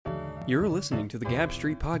You're listening to the Gab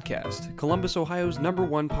Street Podcast, Columbus, Ohio's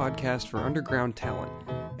 #1 podcast for underground talent.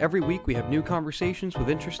 Every week we have new conversations with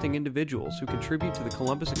interesting individuals who contribute to the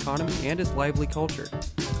Columbus economy and its lively culture.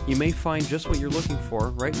 You may find just what you're looking for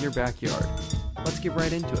right in your backyard. Let's get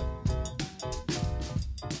right into it.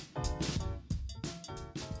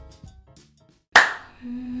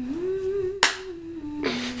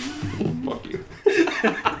 Fuck you.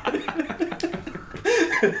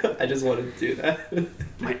 I just wanted to do that.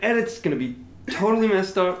 My edit's gonna be totally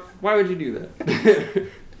messed up. Why would you do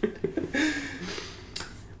that?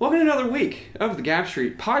 Welcome to another week of the Gab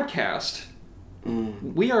Street Podcast.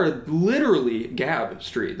 We are literally Gab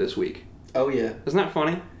Street this week. Oh, yeah. Isn't that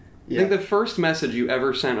funny? Yeah. I think the first message you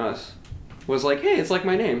ever sent us was like, hey, it's like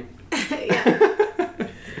my name.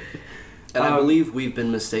 And I believe we've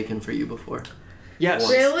been mistaken for you before. Yes.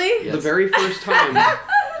 Really? Yes. The very first time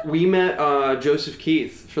we met Joseph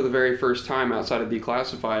Keith for the very first time outside of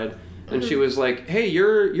Declassified, and she was like, hey,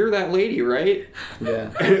 you're that lady, right? Yeah.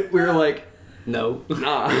 And we were like, No.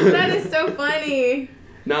 nah. That is so funny.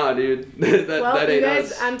 Nah, dude. that Well, you ain't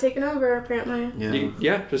guys, us. I'm taking over, apparently.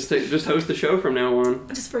 Yeah. Just host the show from now on.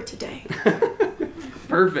 Just for today.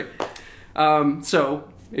 Perfect. So,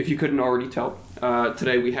 if you couldn't already tell,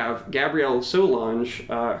 today we have Gabrielle Solange.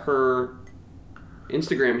 Her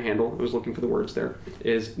Instagram handle, I was looking for the words there,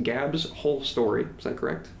 is Gab's Whole Story. Is that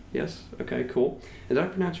correct? Yes? Okay, cool. Did I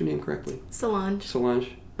pronounce your name correctly? Solange. Solange?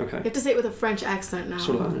 Okay. You have to say it with a French accent now.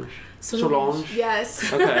 Solange. Solange.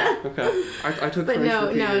 Yes. Okay. I took But French no, for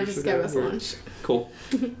a few years, just so Gabrielle that works. Solange. Cool.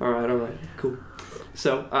 All right. Cool.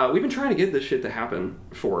 So, we've been trying to get this shit to happen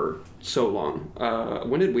for so long.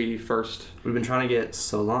 When did we first... We've been trying to get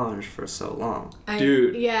Solange for so long.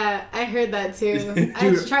 Dude. Yeah, I heard that too. I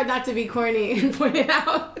just tried not to be corny and point it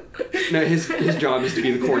out. No, his job is to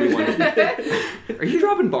be the corny one. Are you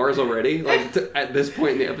dropping bars already? Like, at this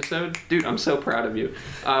point in the episode? Dude, I'm so proud of you.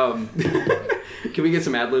 Can we get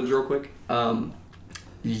some ad-libs real quick?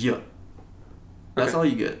 Yeah. That's Okay. all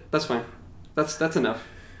you get. That's fine. That's enough.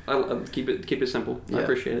 I'll keep it simple. I Yeah.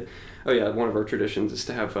 appreciate it. Oh yeah, one of our traditions is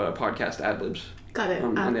to have podcast ad-libs. Got it.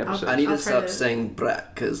 On the episode. I need I'll to try stop saying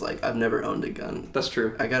brat, because, like, I've never owned a gun. That's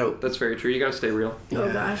true. I gotta... That's very true. You gotta stay real. Oh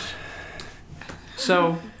Yeah. gosh.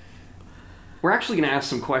 So, we're actually going to ask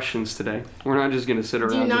some questions today. We're not just going to sit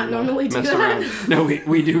around you not and normally do mess that? around. No,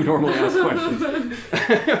 we do normally ask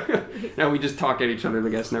questions. No, we just talk at each other. The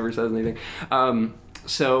guest never says anything.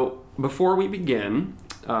 So, before we begin,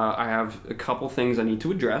 I have a couple things I need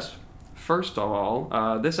to address. First of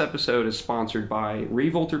all, this episode is sponsored by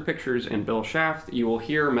Revolter Pictures and Bill Shaft. You will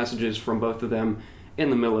hear messages from both of them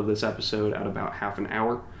in the middle of this episode at about half an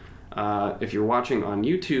hour. If you're watching on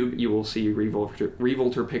YouTube, you will see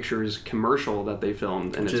Revolter Pictures commercial that they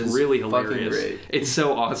filmed, and Which it's is really fucking hilarious. great. It's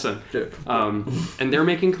so awesome. And they're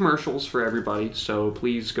making commercials for everybody, so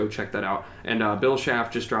please go check that out. And Bill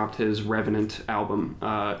Shaft just dropped his Revenant album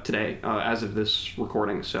today, as of this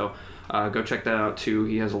recording, so go check that out too.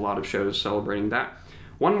 He has a lot of shows celebrating that.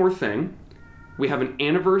 One more thing, we have an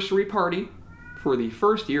anniversary party for the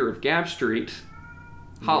first year of Gab Street.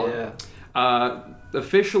 Holla. Yeah.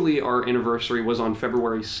 Officially, our anniversary was on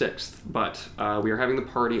February 6th, but we are having the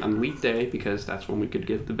party on Leap Day because that's when we could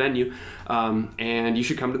get the venue. And you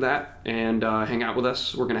should come to that and hang out with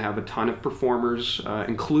us. We're going to have a ton of performers,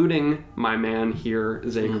 including my man here,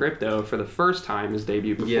 Zay Crypto, for the first time, his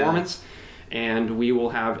debut performance. And we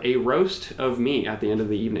will have a roast of me at the end of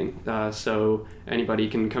the evening. So anybody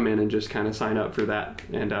can come in and just kind of sign up for that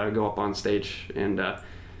and go up on stage and,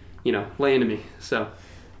 lay into me. So...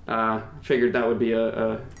 figured that would be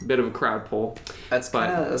a bit of a crowd pull. That's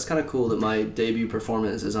kind of cool that my debut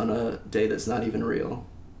performance is on a day that's not even real.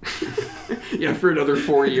 Yeah, for another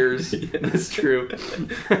 4 years. Yeah. That's true.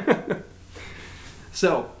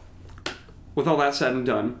 So, with all that said and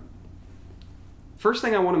done, first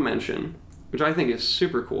thing I want to mention, which I think is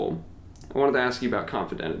super cool, I wanted to ask you about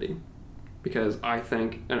Confidentity. Because I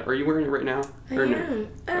think... Are you wearing it right now? I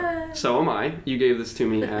am. So am I. You gave this to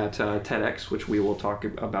me at TEDx, which we will talk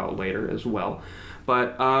about later as well.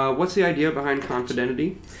 But what's the idea behind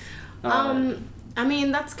Confidentity? I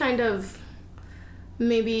mean, that's kind of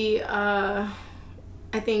maybe, I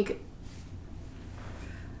think...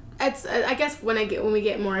 I guess when we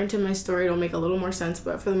get more into my story, it'll make a little more sense.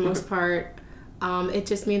 But for the most part, it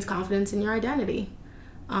just means confidence in your identity.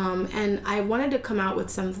 And I wanted to come out with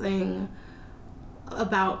something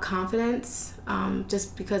about confidence,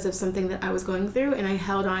 just because of something that I was going through, and I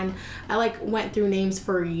held on. I went through names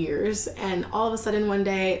for years, and all of a sudden one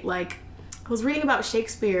day, I was reading about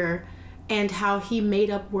Shakespeare and how he made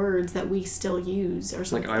up words that we still use or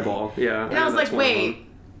something. Like eyeball, yeah. And I was like, wait,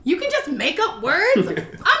 you can just make up words?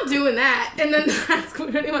 I'm doing that. And then that's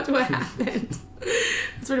pretty much what happened.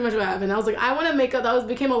 That's pretty much what happened. I was like, I want to make up,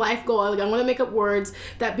 became a life goal. Like, I want to make up words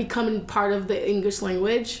that become part of the English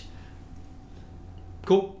language.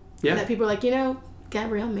 Cool. Yeah. That people are like,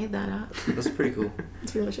 Gabrielle made that up. That's pretty cool.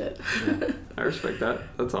 That's pretty much it. Yeah. I respect that.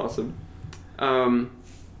 That's awesome.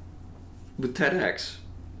 With TEDx,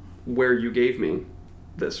 where you gave me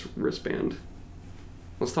this wristband,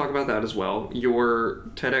 let's talk about that as well. Your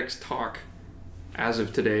TEDx talk, as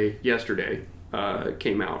of yesterday,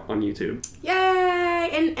 came out on YouTube. Yay!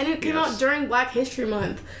 And it came Yes. out during Black History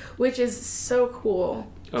Month, which is so cool.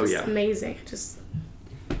 Oh, Just yeah. amazing.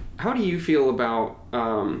 How do you feel about,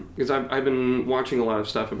 because I've been watching a lot of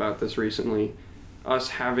stuff about this recently, us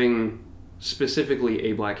having specifically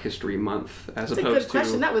a Black History Month as That's a opposed good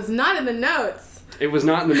question. to... That was not in the notes. It was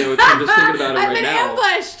not in the notes. I'm just thinking about it I've right now. been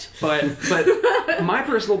ambushed. But my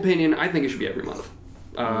personal opinion, I think it should be every month.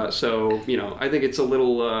 So, I think it's a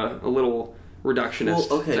little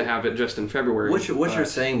reductionist to have it just in February. What you're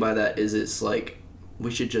saying by that is it's like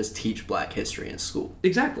we should just teach Black history in school.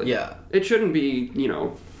 Exactly. Yeah. It shouldn't be,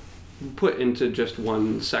 put into just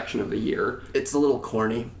one section of the year. It's a little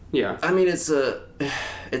corny. Yeah. I mean, it's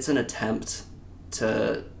an attempt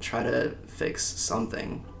to try to fix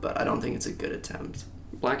something, but I don't think it's a good attempt.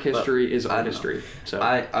 Black history is our history. So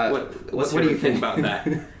what do you think about that?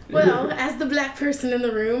 Well, as the Black person in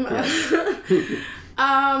the room,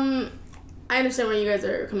 I understand where you guys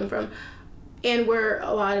are coming from and where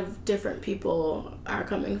a lot of different people are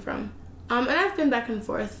coming from. And I've been back and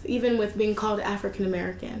forth, even with being called African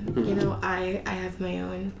American. Mm-hmm. I have my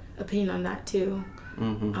own opinion on that too.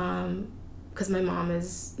 Mm-hmm. Because my mom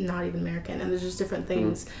is not even American, and there's just different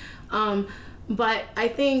things. But I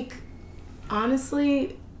think,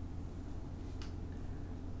 honestly,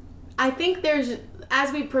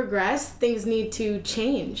 as we progress, things need to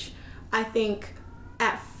change. I think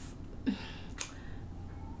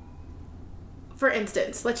for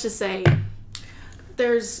instance, let's just say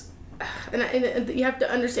there's, and you have to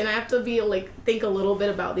understand, I have to think a little bit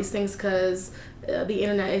about these things because the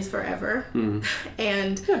internet is forever.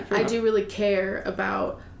 And I do really care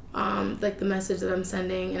about the message that I'm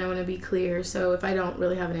sending, and I want to be clear. So if I don't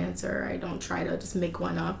really have an answer, I don't try to just make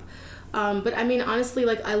one up. But I mean, honestly,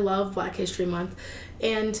 I love Black History Month,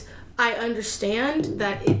 and I understand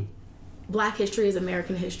that Black history is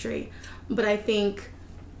American history, but I think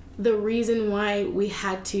the reason why we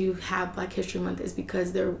had to have Black History Month is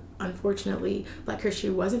because unfortunately, Black history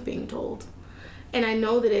wasn't being told. And I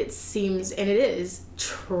know that it seems, and it is,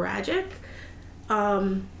 tragic,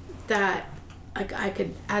 that I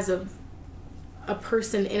could, as a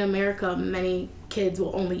person in America, many kids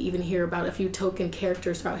will only even hear about a few token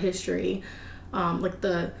characters throughout history,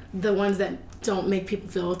 the ones that don't make people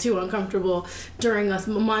feel too uncomfortable during a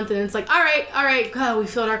month, and it's like, all right, God, we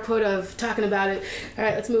filled our quota of talking about it. All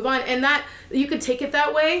right, let's move on. And that you could take it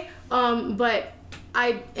that way, but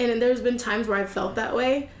and there's been times where I've felt that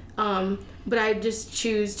way, but I just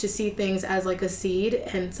choose to see things as a seed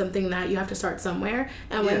and something that you have to start somewhere.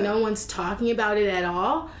 And when no one's talking about it at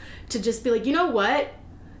all, to just be like, you know what?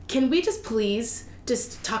 Can we just please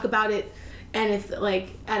just talk about it? And if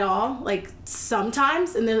at all,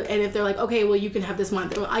 sometimes, and if they're like, okay, well, you can have this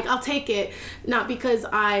month, I'll take it, not because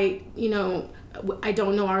I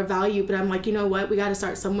don't know our value, but I'm like, you know what, we got to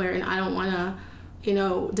start somewhere, and I don't want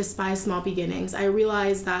to, despise small beginnings. I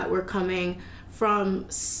realize that we're coming from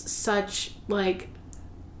such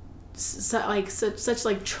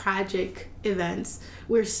tragic events.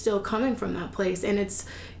 We're still coming from that place, and it's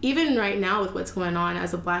even right now with what's going on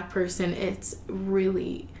as a Black person, it's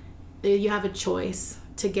really, you have a choice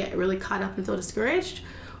to get really caught up and feel discouraged,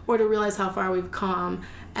 or to realize how far we've come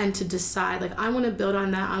and to decide I want to build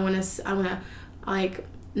on that. I want to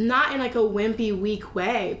not in a wimpy, weak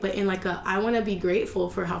way, but in I want to be grateful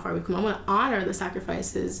for how far we've come. I want to honor the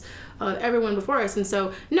sacrifices of everyone before us. And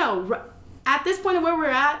so, at this point of where we're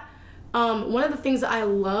at, one of the things that I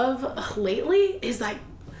love lately is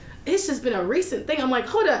it's just been a recent thing. I'm like,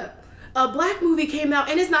 hold up. A Black movie came out,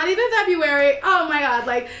 and it's not even February. Oh my God,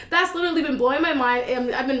 that's literally been blowing my mind.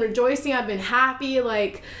 And I've been rejoicing. I've been happy.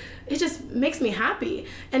 It just makes me happy.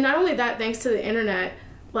 And not only that, thanks to the internet,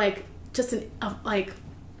 Black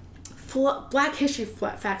history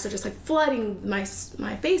facts are just flooding my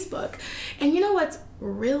Facebook. And you know what's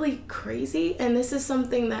really crazy? And this is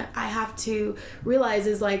something that I have to realize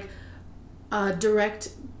is a direct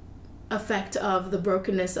effect of the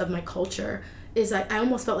brokenness of my culture. Is I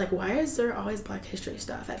almost felt why is there always Black history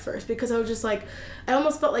stuff at first? Because I was just I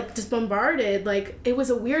almost felt just bombarded. It was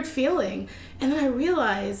a weird feeling. And then I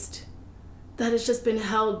realized that has just been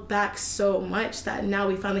held back so much that now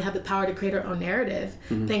we finally have the power to create our own narrative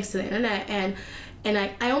thanks to the internet. And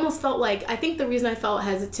I almost felt like, I think the reason I felt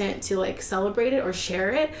hesitant to like celebrate it or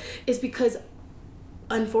share it is because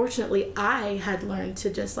unfortunately I had learned to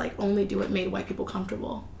just like only do what made white people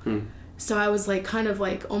comfortable. So I was like kind of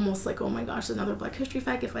like almost like, oh my gosh, another Black History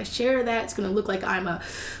fact. If I share that, it's gonna look like I'm a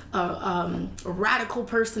radical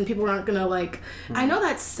person. People aren't gonna like. I know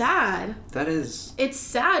that's sad. That is. It's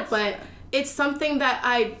sad, but it's something that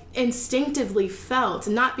I instinctively felt,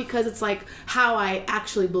 not because it's like how I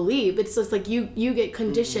actually believe. It's just like you get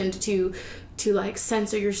conditioned to like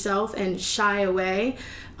censor yourself and shy away.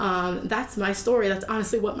 That's my story. That's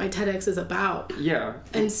honestly what my TEDx is about. Yeah.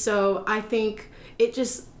 And so I think it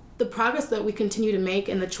just, the progress that we continue to make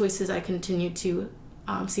and the choices I continue to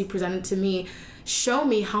see presented to me show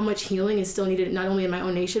me how much healing is still needed, not only in my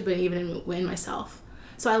own nation, but even in myself.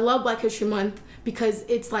 So I love Black History Month because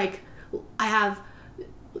it's like,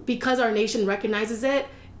 because our nation recognizes it,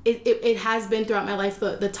 it has been throughout my life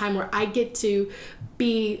the time where I get to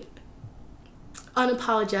be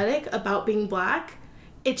unapologetic about being Black.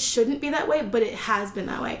 It shouldn't be that way, but it has been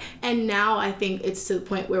that way. And now I think it's to the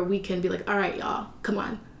point where we can be like, all right, y'all, come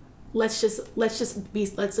on. Let's just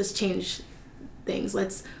change things.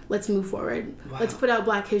 Let's move forward. Wow. Let's put out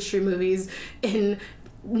Black History movies in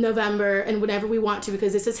November and whenever we want to,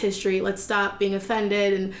 because this is history. Let's stop being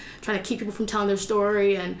offended and trying to keep people from telling their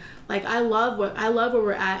story. And like I love where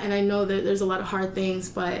we're at, and I know that there's a lot of hard things,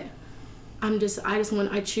 but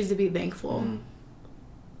I choose to be thankful.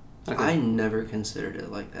 I never considered it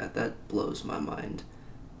like that. That blows my mind.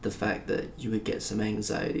 The fact that you would get some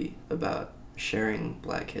anxiety about sharing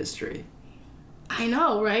Black history. I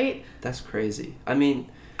know, right? That's crazy. I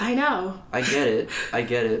mean, I know. I get it,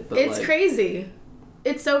 but it's like, crazy.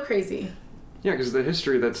 It's so crazy. Yeah, because the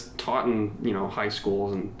history that's taught in, high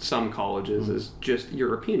schools and some colleges is just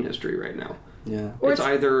European history right now. Yeah. Or it's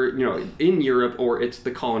either, in Europe, or it's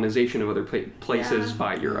the colonization of other places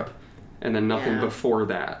by Europe. And then nothing before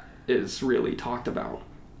that is really talked about.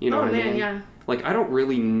 You know what I mean? Yeah. Like, I don't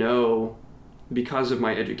really know, because of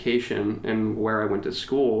my education and where I went to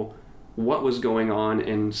school, what was going on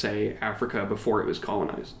in, say, Africa before it was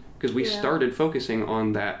colonized. Because we started focusing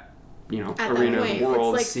on that, arena of the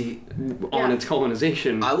world on its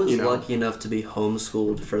colonization. I was lucky enough to be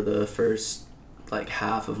homeschooled for the first,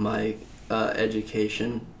 half of my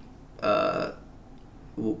education. Probably,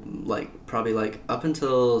 up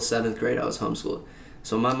until 7th grade, I was homeschooled.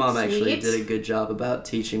 So my mom actually did a good job about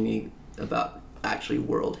teaching me about actually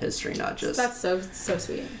world history, not just... That's so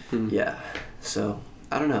sweet. Yeah. So,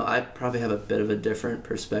 I don't know. I probably have a bit of a different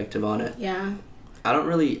perspective on it. Yeah. I don't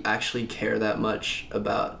really actually care that much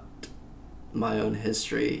about my own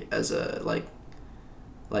history as a,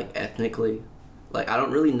 ethnically. I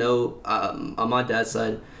don't really know... on my dad's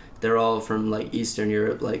side, they're all from, Eastern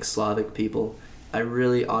Europe, Slavic people. I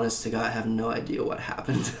really, honest to God, have no idea what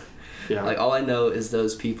happened. Yeah. All I know is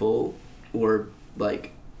those people were,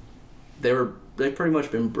 they've pretty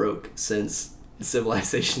much been broke since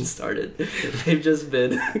civilization started. They've just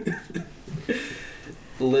been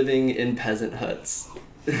living in peasant huts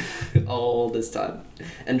all this time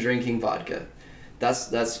and drinking vodka.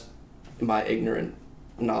 That's my ignorant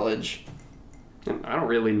knowledge. I don't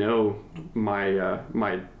really know my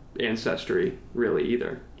my ancestry really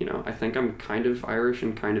either. I think I'm kind of Irish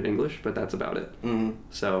and kind of English, but that's about it. Mm-hmm.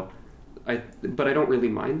 So, but I don't really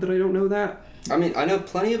mind that I don't know that. I mean, I know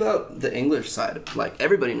plenty about the English side.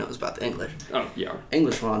 Everybody knows about the English. Oh, yeah.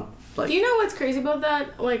 English one. Do you know what's crazy about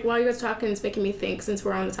that? While you guys talking, it's making me think, since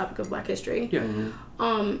we're on the topic of Black history. Yeah.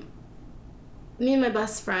 Mm-hmm. Me and my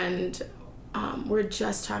best friend were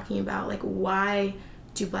just talking about, why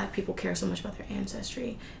do Black people care so much about their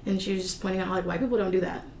ancestry? And she was just pointing out, white people don't do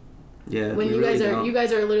that. Yeah, when you guys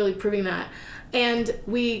are literally proving that. And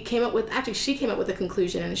she came up with a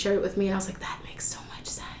conclusion and shared it with me, and I was like, that makes so much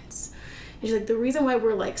sense. And she's like, the reason why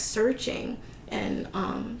we're searching, and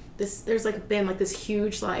there's been this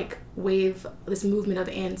huge wave, this movement of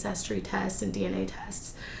ancestry tests and DNA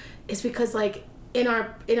tests, is because in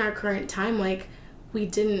our current time, we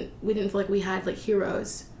didn't feel like we had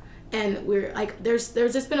heroes. And we're there's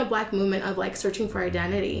just been a Black movement of searching for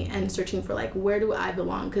identity and searching for where do I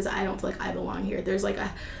belong, because I don't feel like I belong here. There's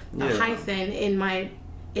a hyphen in my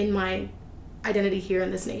identity here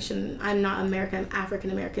in this nation. I'm not American, I'm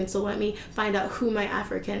African American, so let me find out who my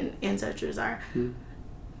African ancestors are.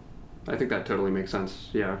 I think that totally makes sense.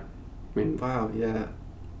 Yeah. I mean, wow, yeah.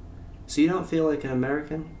 So you don't feel like an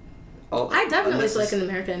American? I definitely feel like an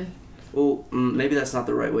American. Well, maybe that's not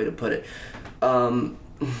the right way to put it.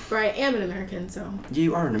 But I am an American, so...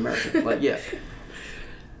 You are an American, yeah.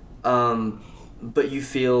 But you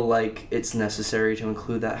feel like it's necessary to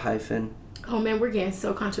include that hyphen? Oh man, we're getting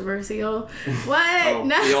so controversial. What?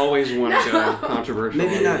 No. We always want to go controversial.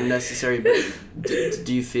 Maybe not necessary, but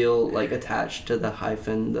do you feel like attached to the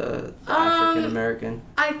hyphen, the African American?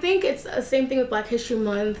 I think it's the same thing with Black History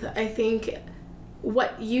Month. I think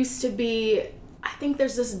what used to be, I think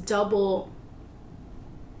there's this double,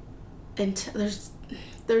 and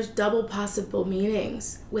there's double possible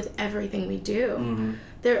meanings with everything we do. Mm-hmm.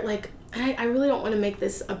 They're like, I really don't want to make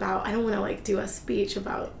this about, I don't want to like do a speech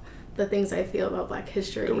about the things I feel about Black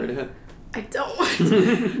history. Go right ahead. I don't want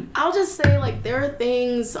to. I'll just say, like, there are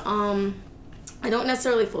things, I don't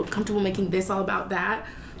necessarily feel comfortable making this all about that.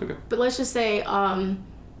 Okay. But let's just say,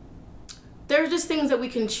 there are just things that we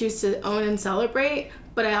can choose to own and celebrate.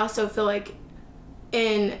 But I also feel like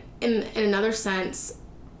in another sense,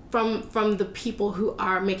 from the people who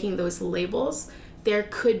are making those labels, there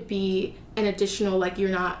could be an additional, like, you're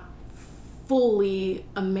not fully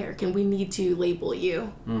American, we need to label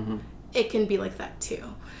you. Mm-hmm. It can be like that too.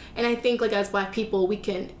 And I think, like, as Black people, we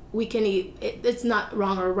can eat, it's not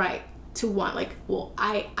wrong or right to want, like, well,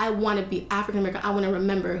 I want to be African American. I want to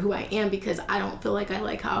remember who I am because I don't feel like I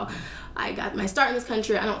like how I got my start in this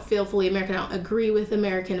country. I don't feel fully American. I don't agree with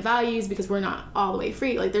American values because we're not all the way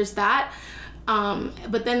free. Like, there's that.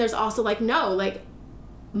 But then there's also, like, no, like,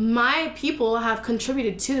 my people have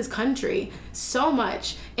contributed to this country so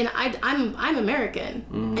much, and I'm American,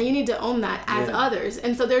 and you need to own that as others.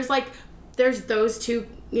 And so there's those two,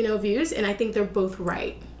 views, and I think they're both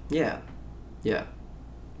right. Yeah.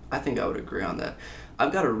 I think I would agree on that.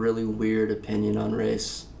 I've got a really weird opinion on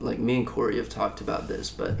race. Like, me and Corey have talked about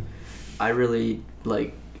this, but I really,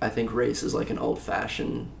 I think race is like an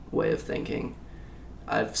old-fashioned way of thinking.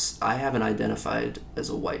 I haven't identified as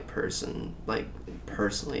a white person, like,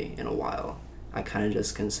 personally in a while. I kind of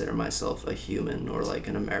just consider myself a human or like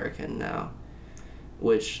an American now,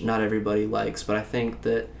 which not everybody likes, but I think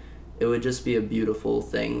that it would just be a beautiful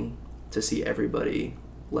thing to see everybody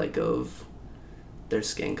let go of their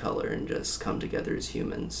skin color and just come together as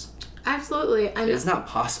humans. Absolutely. It's not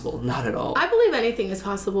possible, not at all. I believe anything is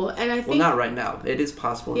possible, and I think... Well, not right now. It is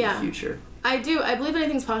possible in the future. I do. I believe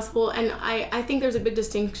anything's possible, and I think there's a big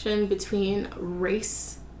distinction between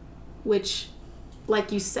race, which,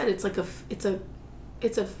 like you said, it's a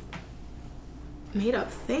made up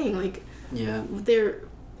thing. Like, yeah,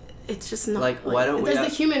 it's just not. Like, why don't we? There's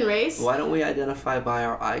the human race. Why don't we identify by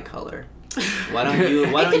our eye color? Why don't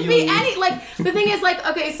you? Why don't it could be any. Like, the thing is, like,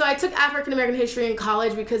 okay, so I took African American history in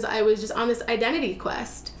college because I was just on this identity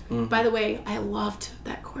quest. Mm-hmm. By the way, I loved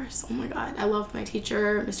that course. Oh my God, I loved my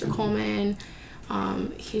teacher, Mr. Coleman.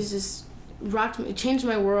 He's just rocked me, changed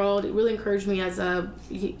my world. It really encouraged me as a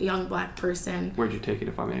young Black person. Where'd you take it,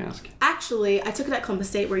 if I may ask? Actually, I took it at Columbus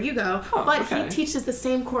State, where you go. Oh, but okay. He teaches the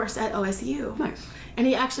same course at OSU. Nice. And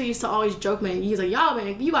he actually used to always joke, man. He's like, y'all,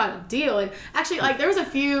 man, you got a deal. And actually, like, there was a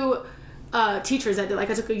few teachers that did, like,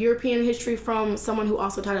 I took a European history from someone who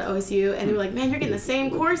also taught at OSU, and they were like, man, you're getting the same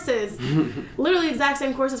courses. Literally the exact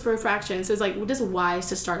same courses for a fraction. So it's like, just wise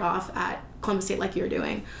to start off at Columbus State like you're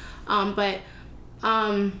doing.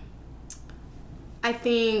 I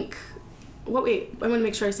think, I want to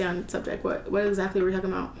make sure I stay on subject. What exactly were we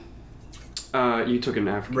talking about? You took an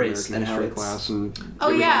African American history class, and it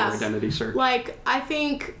was your identity search. Like, I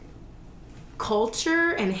think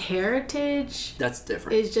culture and heritage, that's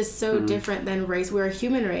different, is just so different than race. We're a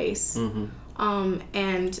human race.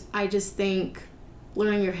 And I just think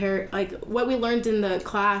learning your like, what we learned in the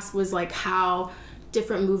class was like how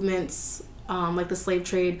different movements, like the slave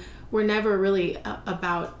trade, were never really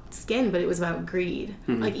about skin, but it was about greed.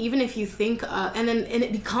 Like, even if you think and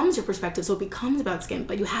it becomes your perspective, so it becomes about skin,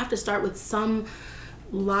 but you have to start with some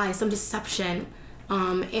lie, some deception.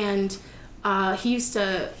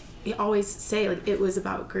 He always say, like, it was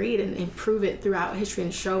about greed, and prove it throughout history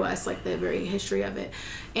and show us, like, the very history of it.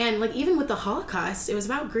 And, like, even with the Holocaust, it was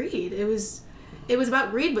about greed. It was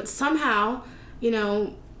about greed, but somehow,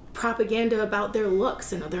 propaganda about their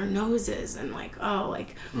looks and their noses and, like,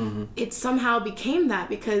 it somehow became that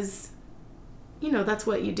because, that's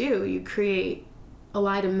what you do. You create a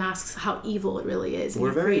lie to mask how evil it really is.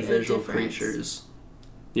 We're very visual creatures.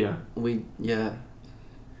 Yeah. I'd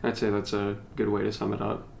say that's a good way to sum it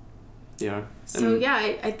up. Yeah. So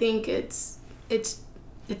I think it's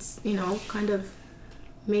kind of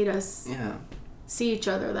made us see each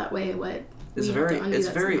other that way. It's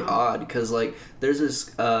very odd because, like, there's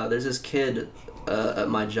this kid at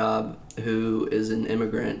my job who is an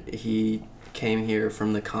immigrant. He came here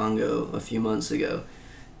from the Congo a few months ago,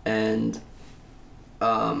 and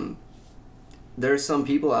there are some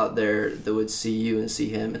people out there that would see you and see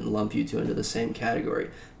him and lump you two into the same category,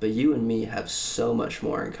 but you and me have so much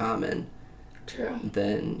more in common. True.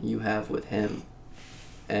 Than you have with him.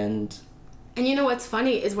 And you know what's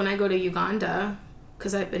funny is when I go to Uganda,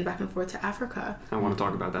 because I've been back and forth to Africa. I want to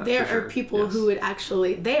talk about that. There for sure. are people who would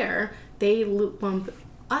actually they lump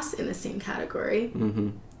us in the same category. Mm-hmm.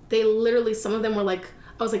 They literally, some of them were like,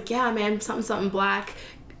 I was like, yeah, man, something black.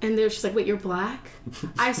 And they're just like, wait, you're black?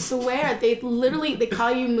 I swear, they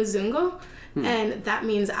call you Mzungu, and that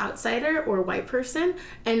means outsider or white person.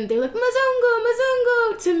 And they're like,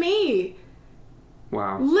 Mzungu to me.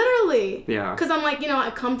 Wow. Literally. Yeah. Because I'm like, I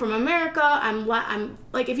come from America. I'm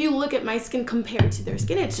like, if you look at my skin compared to their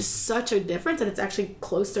skin, it's just such a difference, and it's actually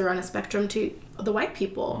closer on a spectrum to the white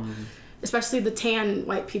people, especially the tan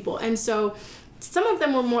white people. And so some of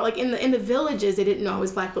them were more like in the villages, they didn't know I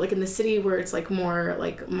was black, but like in the city where it's like more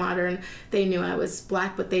like modern, they knew I was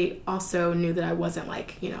black, but they also knew that I wasn't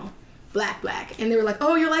like, black. And they were like,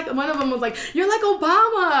 oh, you're like, one of them was like, you're like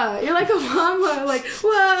Obama. Like,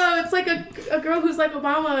 whoa, it's like a girl who's like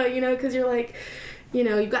Obama, because you're like,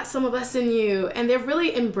 you've got some of us in you. And they're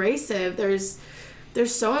really embracive. They're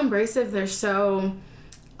so embracive. They're so,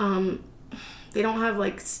 they don't have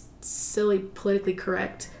like silly politically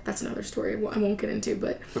correct, that's another story I won't get into,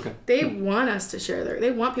 but okay. They want us to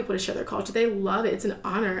they want people to share their culture. They love it. It's an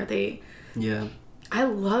honor. I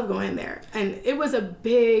love going there. And it was a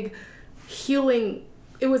big healing.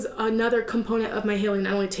 It was another component of my healing,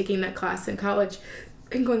 not only taking that class in college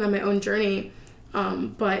and going on my own journey,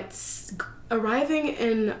 but arriving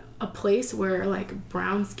in a place where like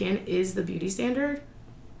brown skin is the beauty standard.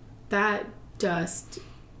 That just,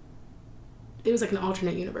 it was like an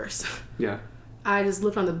alternate universe. Yeah. I just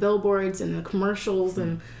looked on the billboards and the commercials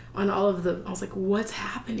and on all of I was like, what's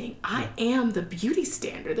happening? I am the beauty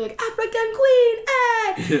standard. They're like, African queen,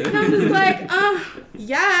 eh! And I'm just like,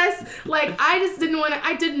 yes. Like,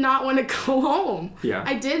 I did not want to go home. Yeah.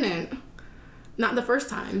 I didn't. Not the first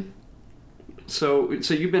time. So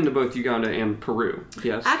you've been to both Uganda and Peru,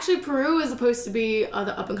 yes? Actually, Peru was supposed to be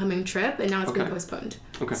the up-and-coming trip, and now it's been postponed.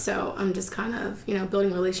 Okay. So I'm just kind of,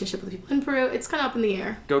 building a relationship with people in Peru. It's kind of up in the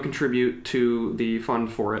air. Go contribute to the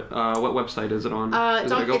fund for it. What website is it on?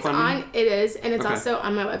 It is, and it's also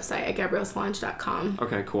on my website at GabrielleSolange.com.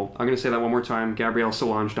 Okay, cool. I'm going to say that one more time,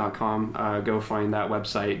 GabrielleSolange.com. Go find that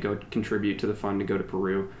website, go contribute to the fund to go to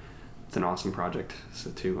Peru. It's an awesome project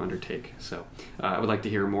to undertake. So I would like to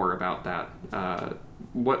hear more about that.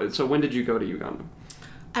 So when did you go to Uganda?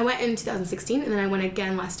 I went in 2016, and then I went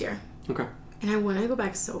again last year. Okay. And I want to go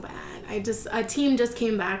back so bad. A team just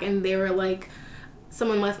came back, and they were like,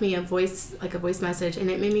 someone left me a voice message,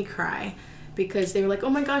 and it made me cry because they were like, oh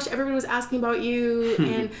my gosh, everybody was asking about you.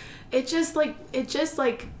 And it just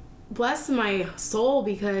blessed my soul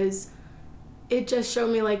because it just showed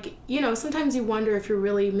me like, sometimes you wonder if you're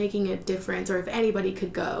really making a difference or if anybody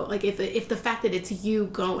could go. Like if the fact that it's you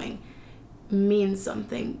going means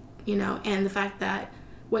something, and the fact that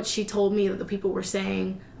what she told me that the people were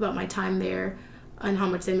saying about my time there and how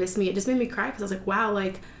much they missed me, it just made me cry because I was like, wow,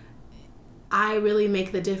 like I really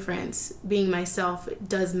make the difference. Being myself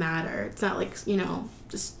does matter. It's not like,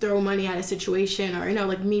 just throw money at a situation or,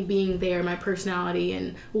 like me being there, my personality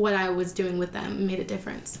and what I was doing with them made a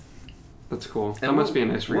difference. That's cool. That must be a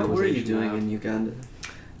nice realization. What were you doing in Uganda?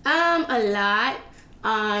 A lot.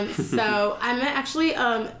 So I'm actually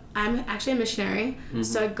a missionary. Mm-hmm.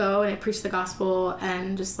 So I go and I preach the gospel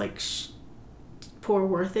and just like pour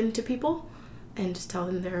worth into people and just tell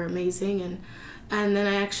them they're amazing. And then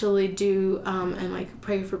I actually do and like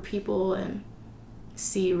pray for people and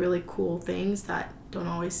see really cool things that don't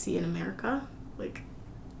always see in America, like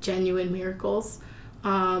genuine miracles.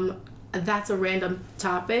 That's a random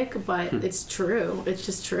topic, but it's true. It's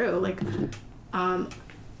just true. Like,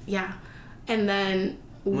 yeah. And then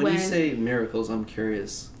when you say miracles, I'm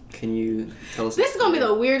curious. Can you tell us? This is gonna be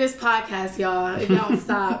the weirdest podcast, y'all. If y'all don't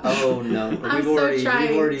stop. Oh no, we've already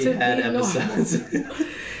had episodes.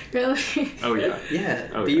 Really? Oh yeah.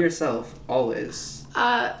 Yeah. Be yourself always.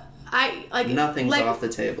 I like nothing's off the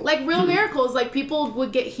table. Like real miracles, like people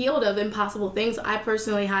would get healed of impossible things. I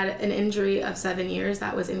personally had an injury of 7 years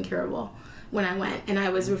that was incurable when I went, and I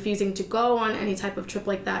was refusing to go on any type of trip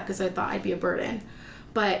like that because I thought I'd be a burden.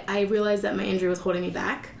 But I realized that my injury was holding me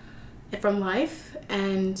back from life,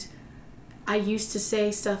 and I used to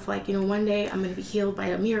say stuff like, one day I'm going to be healed by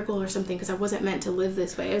a miracle or something because I wasn't meant to live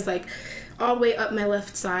this way. It was like all the way up my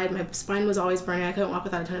left side. My spine was always burning. I couldn't walk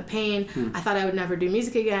without a ton of pain. I thought I would never do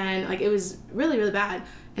music again. Like it was really, really bad.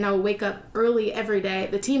 And I would wake up early every day.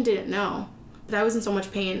 The team didn't know, but I was in so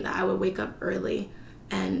much pain that I would wake up early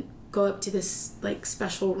and go up to this like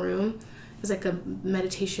special room was like a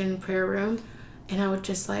meditation prayer room, and I would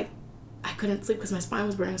just like, I couldn't sleep because my spine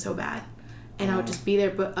was burning so bad. And I would just be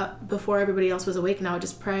there before everybody else was awake, and I would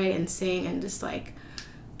just pray and sing and just like,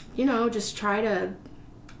 you know, just try to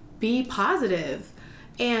be positive.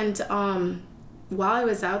 And while I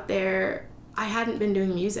was out there, I hadn't been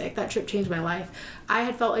doing music. That trip changed my life. I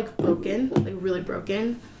had felt like broken, like really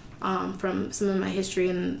broken, from some of my history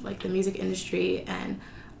in like the music industry. And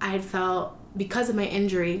I had felt, because of my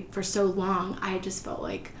injury for so long, I just felt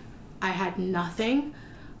like I had nothing.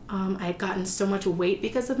 I had gotten so much weight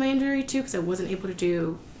because of my injury too, because I wasn't able to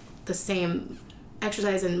do the same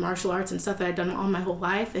exercise and martial arts and stuff that I'd done all my whole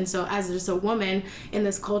life. And so as just a woman in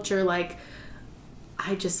this culture, like,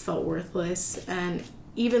 I just felt worthless. And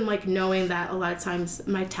even like knowing that a lot of times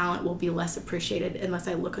my talent will be less appreciated unless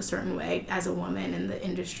I look a certain way as a woman in the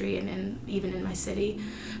industry and even in my city.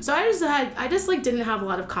 So I just like didn't have a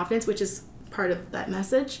lot of confidence, which is part of that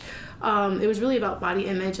message. It was really about body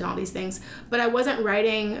image and all these things, but I wasn't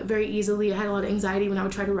writing very easily. I had a lot of anxiety when I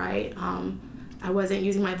would try to write. I wasn't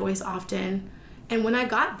using my voice often. And when I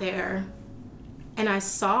got there and I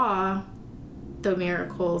saw the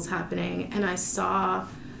miracles happening, and I saw,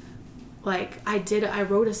 like, I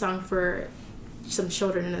wrote a song for some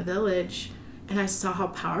children in a village, and I saw how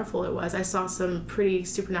powerful it was. I saw some pretty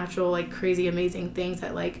supernatural, like, crazy, amazing things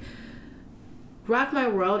that, like, rocked my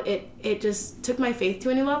world. It just took my faith to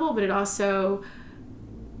a new level, but it also,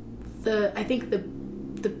 I think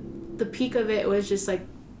the peak of it was just, like,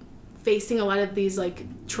 facing a lot of these,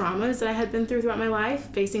 like, traumas that I had been through throughout my life,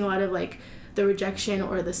 facing a lot of, like, the rejection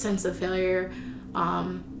or the sense of failure,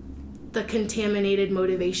 the contaminated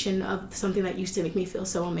motivation of something that used to make me feel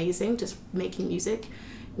so amazing, just making music,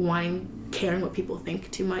 caring what people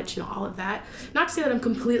think too much, and all of that. Not to say that I'm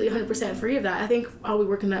completely 100% free of that. I think I'll be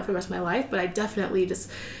working that for the rest of my life, but I definitely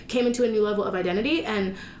just came into a new level of identity.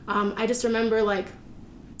 And I just remember, like,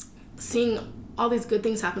 seeing all these good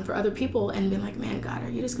things happen for other people and being like, man, God, are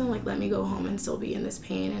you just gonna, like, let me go home and still be in this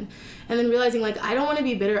pain? And then realizing, like, I don't want to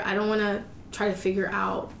be bitter. I don't want to try to figure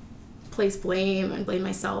out, place blame and blame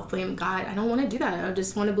myself, blame God. I don't want to do that. I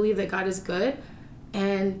just want to believe that God is good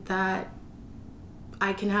and that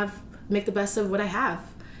I can make the best of what I have.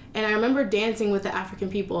 And I remember dancing with the African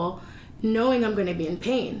people, knowing I'm going to be in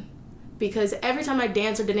pain, because every time I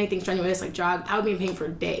danced or did anything strenuous, like jog, I would be in pain for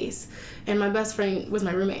days. And my best friend was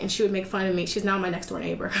my roommate, and she would make fun of me. She's now my next door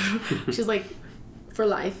neighbor. She's like for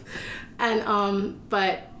life. And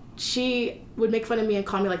but she would make fun of me and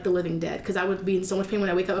call me, like, the living dead, because I would be in so much pain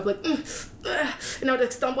when I wake up. I'd be like, and I would,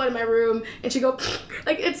 like, stumble out of my room, and she'd go,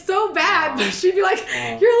 like, it's so bad. But she'd be like,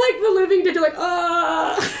 you're like the living dead. You're like,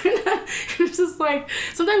 it's just like,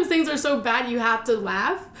 sometimes things are so bad you have to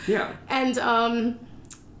laugh. Yeah. And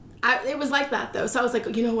it was like that, though. So I was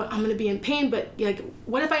like, you know what, I'm going to be in pain, but, like,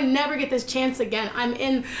 what if I never get this chance again? I'm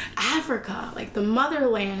in Africa, like the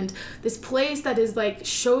motherland, this place that is, like,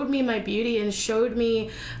 showed me my beauty and showed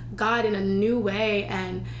me God in a new way.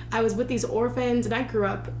 And I was with these orphans, and I grew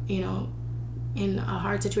up, you know, in a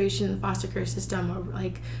hard situation in the foster care system, or,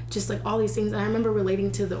 like, just, like, all these things. And I remember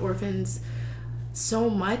relating to the orphans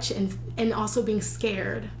so much, and also being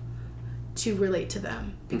scared to relate to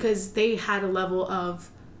them, because they had a level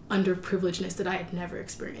of underprivilegedness that I had never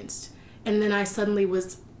experienced. And then I suddenly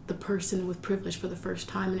was the person with privilege for the first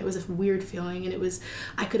time, and it was a weird feeling, and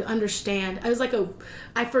I could understand. I was like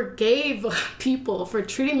I forgave people for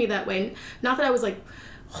treating me that way. Not that I was, like,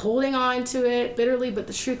 holding on to it bitterly, but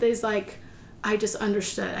the truth is, like, I just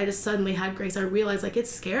understood. I just suddenly had grace. I realized, like,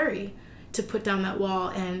 it's scary to put down that wall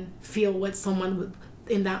and feel what someone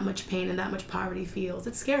in that much pain and that much poverty feels.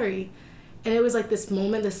 It's scary. And it was like this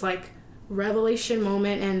moment, this, like, revelation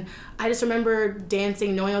moment. And I just remember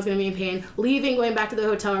dancing, knowing I was going to be in pain, leaving, going back to the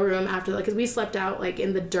hotel room after, like, because we slept out, like,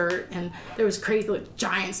 in the dirt, and there was crazy, like,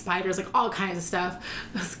 giant spiders, like, all kinds of stuff.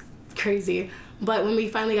 It was crazy. But when we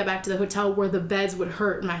finally got back to the hotel where the beds would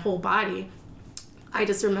hurt my whole body, I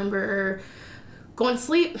just remember going to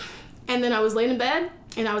sleep, and then I was laying in bed,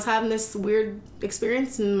 and I was having this weird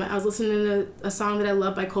experience, and I was listening to a song that I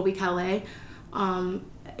love by Colby Calais.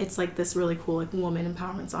 It's, like, this really cool, like, woman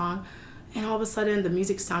empowerment song. And all of a sudden, the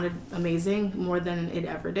music sounded amazing, more than it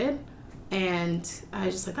ever did. And I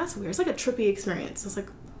was just like, that's weird. It's like a trippy experience. I was like,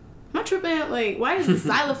 am I tripping? Like, why is the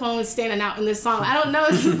xylophone standing out in this song? I don't know.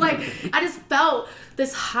 It's just like, I just felt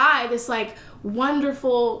this high, this, like,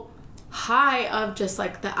 wonderful high of just,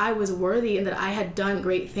 like, that I was worthy and that I had done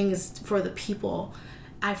great things for the people.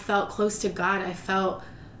 I felt close to God.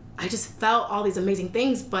 I just felt all these amazing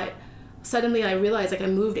things. But suddenly I realized, like, I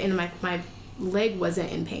moved and my leg wasn't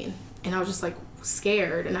in pain. And I was just, like,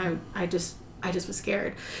 scared, and I just I just was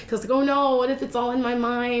scared. Because like, oh no, what if it's all in my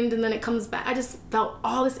mind and then it comes back? I just felt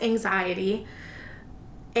all this anxiety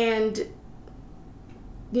and,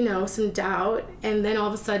 you know, some doubt. And then all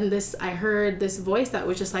of a sudden I heard this voice that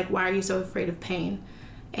was just like, why are you so afraid of pain?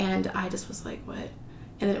 And I just was like, what?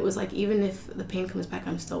 And then it was like, even if the pain comes back,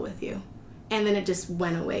 I'm still with you. And then it just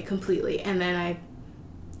went away completely. And then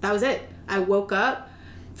that was it. I woke up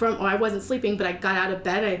I wasn't sleeping, but I got out of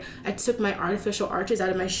bed. I took my artificial arches out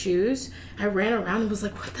of my shoes. I ran around and was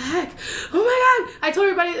like, what the heck? Oh my God. I told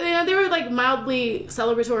everybody, you know, they were like mildly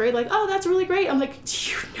celebratory, like, oh, that's really great. I'm like,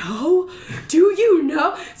 do you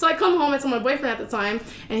know? So I come home, I told my boyfriend at the time,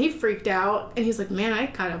 and he freaked out. And he's like, man, I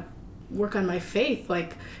gotta work on my faith.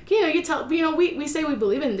 Like, you know, we say we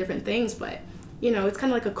believe in different things, but you know, it's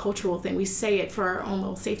kind of like a cultural thing. We say it for our own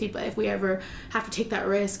little safety, but if we ever have to take that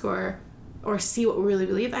risk or see what we really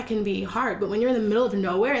believe, that can be hard. But when you're in the middle of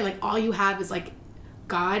nowhere and like all you have is like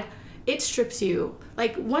God, it strips you.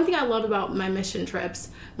 Like one thing I love about my mission trips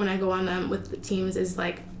when I go on them with the teams is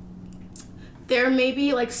like there may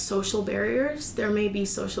be like social barriers, there may be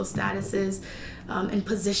social statuses and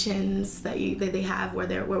positions that they have where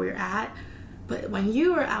we're at. But when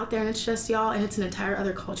you are out there and it's just y'all and it's an entire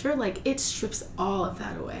other culture, like it strips all of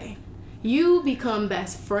that away. You become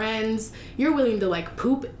best friends. You're willing to like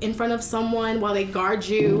poop in front of someone while they guard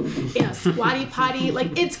you in a squatty potty.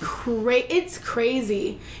 Like it's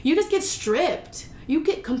crazy. You just get stripped. You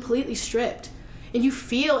get completely stripped, and you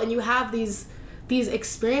feel and you have these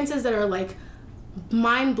experiences that are like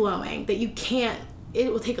mind blowing that you can't.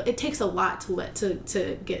 It takes a lot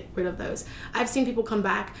to get rid of those. I've seen people come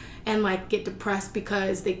back and like get depressed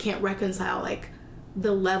because they can't reconcile like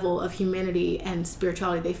the level of humanity and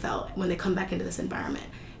spirituality they felt when they come back into this environment.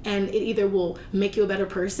 And it either will make you a better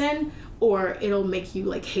person or it'll make you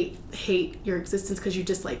like hate your existence because you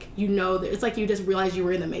just like, you know, that it's like you just realize you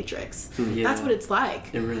were in the Matrix. Yeah. That's what it's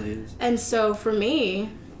like. It really is. And so for me,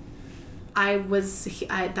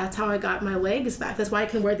 that's how I got my legs back. That's why I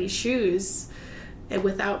can wear these shoes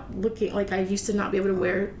without looking like I used to not be able to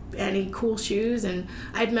wear any cool shoes. And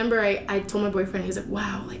I remember I told my boyfriend, he's like,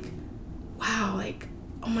 wow,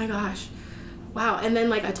 oh my gosh, wow. And then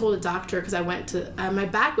like I told a doctor because I went to my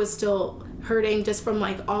back was still hurting just from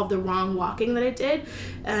like all of the wrong walking that I did,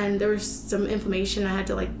 and there was some inflammation. I had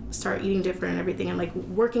to like start eating different and everything, and like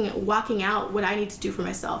walking out what I need to do for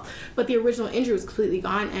myself. But the original injury was completely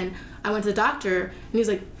gone, and I went to the doctor and he was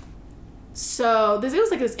like, so it was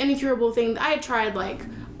like this incurable thing. I had tried like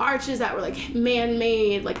arches that were like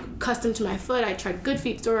man-made, like custom to my foot. I tried Good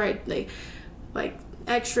Feet store, I like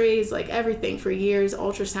x-rays, like everything for years,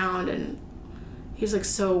 ultrasound, and he was like,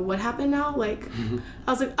 so what happened now? Like,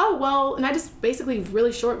 I was like, oh, well, and I just basically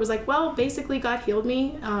really short was like, well, basically God healed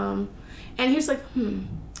me. And he was like,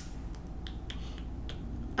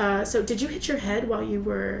 so did you hit your head while you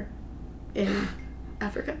were in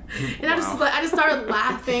Africa? And wow. I just started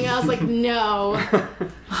laughing. I was like, no.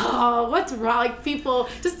 Oh, what's wrong? Like people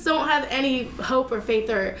just don't have any hope or faith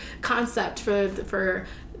or concept for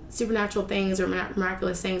supernatural things or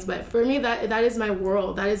miraculous things. But for me, that is my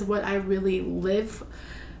world. That is what I really live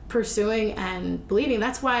pursuing and believing.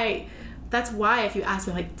 That's why if you ask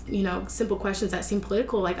me like, you know, simple questions that seem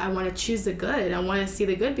political, like I want to choose the good. I want to see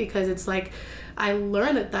the good because it's like I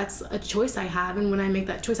learned that that's a choice I have, and when I make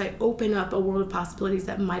that choice I open up a world of possibilities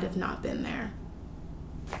that might have not been there.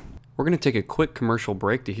 We're going to take a quick commercial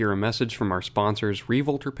break to hear a message from our sponsors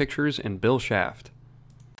Revolter Pictures and Bill Shaft.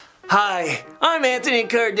 Hi, I'm Anthony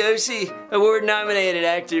Cardosi, award-nominated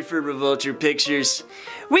actor for Revolter Pictures.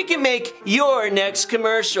 We can make your next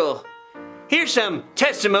commercial. Here's some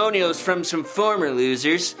testimonials from some former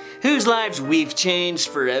losers whose lives we've changed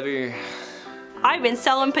forever. I've been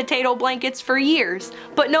selling potato blankets for years,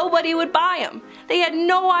 but nobody would buy them. They had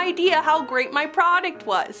no idea how great my product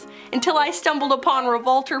was until I stumbled upon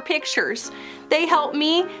Revolter Pictures. They helped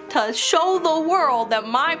me to show the world that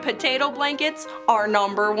my potato blankets are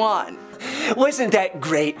 #1. Wasn't that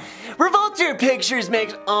great? Revolter Pictures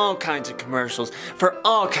makes all kinds of commercials for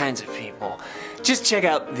all kinds of people. Just check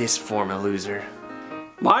out this former loser.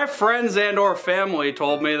 My friends and or family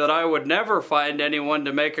told me that I would never find anyone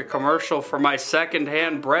to make a commercial for my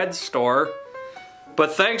secondhand bread store.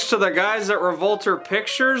 But thanks to the guys at Revolter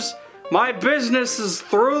Pictures, my business is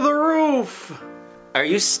through the roof. Are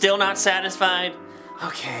you still not satisfied?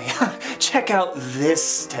 Okay, check out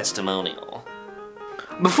this testimonial.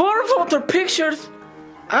 Before Revolter Pictures,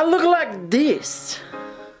 I look like this.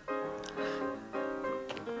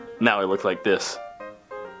 Now I look like this.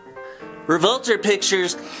 Revolter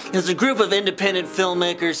Pictures is a group of independent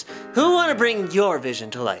filmmakers who want to bring your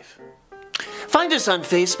vision to life. Find us on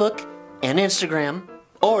Facebook and Instagram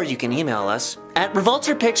Or you can email us at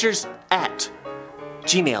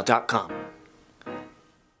revolterpictures@gmail.com.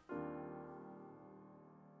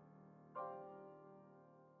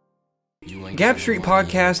 Gap Street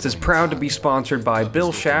Podcast is proud to be sponsored by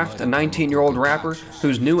Bill Shaft, a 19-year-old rapper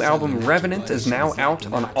whose new album Revenant is now out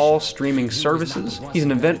on all streaming services. He's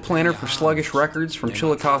an event planner for Sluggish Records from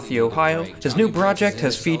Chillicothe, Ohio. His new project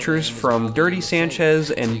has features from Dirty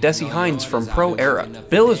Sanchez and Desi Hines from Pro Era.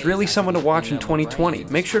 Bill is really someone to watch in 2020.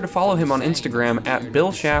 Make sure to follow him on Instagram at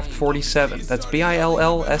BillShaft47. That's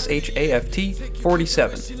BILLSHAFT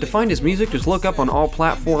 47. To find his music, just look up on all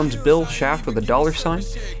platforms Bill Shaft with a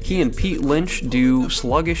 $. He and Pete Lynch do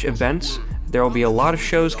Sluggish events. There will be a lot of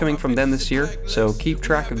shows coming from them this year, so keep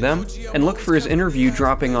track of them, and look for his interview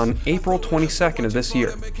dropping on April 22nd of this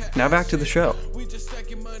year. Now back to the show.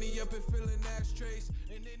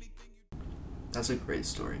 That's a great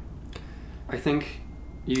story. I think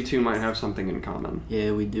you two might have something in common.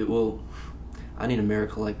 Yeah, we do. Well, I need a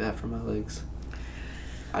miracle like that for my legs.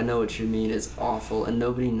 I know what you mean. It's awful, and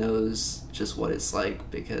nobody knows just what it's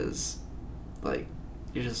like because, like,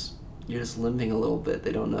 you're just limping a little bit.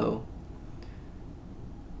 They don't know.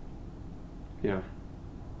 Yeah.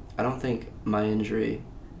 I don't think my injury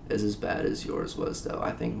is as bad as yours was, though.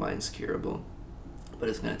 I think mine's curable, but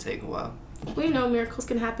it's gonna take a while. We know miracles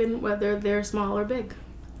can happen whether they're small or big.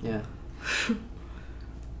 Yeah. I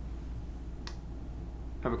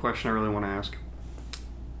have a question I really want to ask.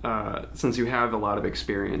 Since you have a lot of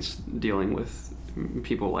experience dealing with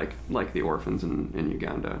people like the orphans in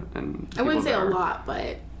Uganda, and I wouldn't say that a are lot,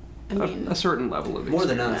 but I mean a certain level of more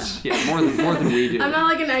experience. than us. Yeah, more than we do. I'm not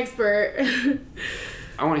like an expert.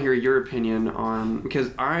 I want to hear your opinion on,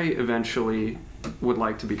 because I eventually would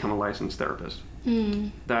like to become a licensed therapist.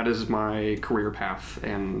 That is my career path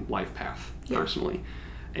and life path, personally.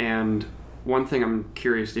 And one thing I'm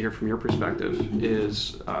curious to hear from your perspective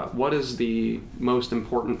is what is the most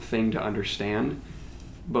important thing to understand,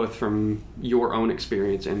 both from your own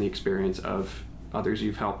experience and the experience of others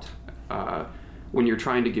you've helped, when you're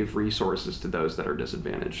trying to give resources to those that are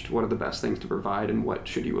disadvantaged? What are the best things to provide, and what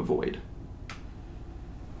should you avoid?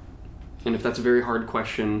 And if that's a very hard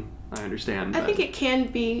question, I understand. I think it can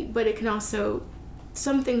be, but it can also,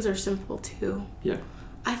 some things are simple too. Yeah.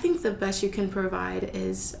 I think the best you can provide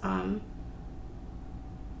is, let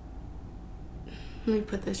me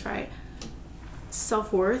put this right,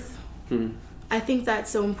 self-worth. I think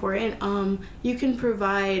that's so important. You can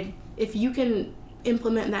provide, if you can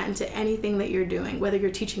implement that into anything that you're doing, whether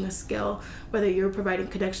you're teaching a skill, whether you're providing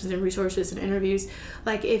connections and resources and interviews,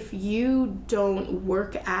 like if you don't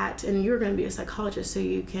work at, and you're going to be a psychologist so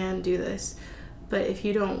you can do this, but if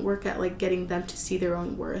you don't work at like getting them to see their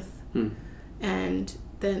own worth, and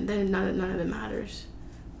then none of it matters.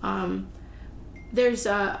 I'm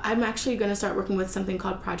actually going to start working with something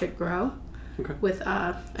called Project Grow. Okay. With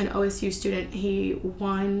an OSU student. He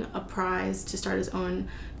won a prize to fund his own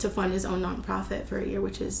nonprofit for a year,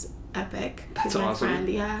 which is epic. That's He's my awesome. friend,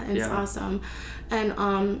 and it's awesome. And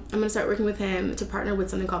I'm gonna start working with him to partner with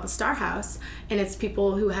something called the Star House, and it's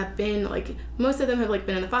people who have been most of them have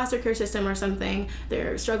been in the foster care system or something.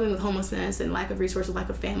 They're struggling with homelessness and lack of resources, lack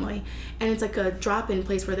of family, and it's like a drop-in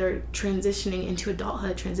place where they're transitioning into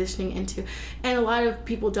adulthood, and a lot of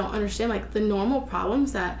people don't understand the normal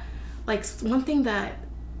problems that. One thing that,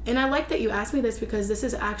 and I like that you asked me this because this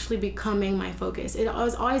is actually becoming my focus. It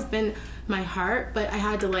has always been my heart, but I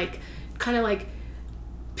had to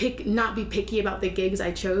not be picky about the gigs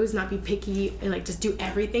I chose, not be picky and just do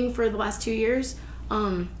everything for the last 2 years.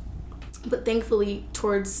 But thankfully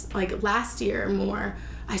towards last year more,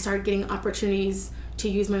 I started getting opportunities to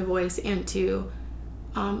use my voice and to,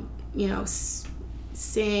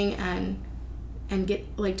 sing and get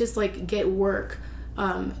work.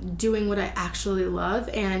 Doing what I actually love.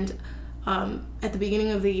 And at the beginning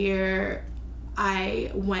of the year, I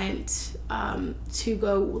went to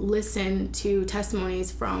go listen to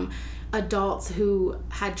testimonies from adults who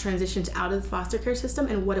had transitioned out of the foster care system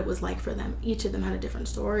and what it was like for them. Each of them had a different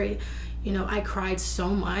story. I cried so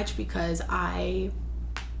much because I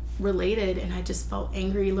related, and I just felt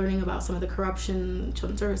angry learning about some of the corruption,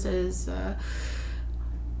 children's services,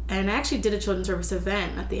 and I actually did a children's service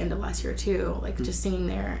event at the end of last year too, just singing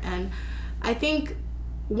there. And I think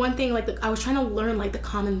one thing, I was trying to learn the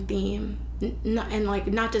common theme,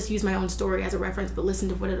 not just use my own story as a reference, but listen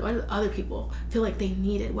to what other people feel like they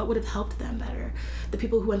needed, what would have helped them better. The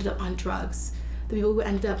people who ended up on drugs, the people who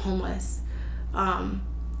ended up homeless. And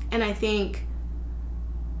I think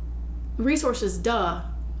resources,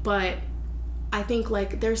 but I think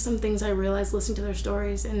like there's some things I realized listening to their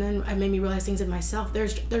stories, and then it made me realize things in myself.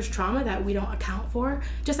 There's trauma that we don't account for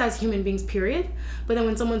just as human beings, period. But then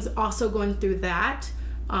when someone's also going through that,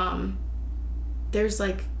 there's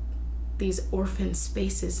like these orphan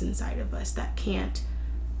spaces inside of us that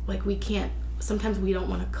sometimes we don't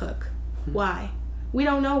want to cook. Why? We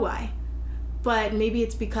don't know why. But maybe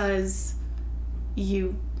it's because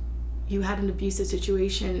you had an abusive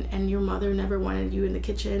situation and your mother never wanted you in the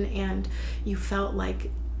kitchen, and you felt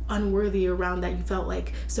like unworthy around that. You felt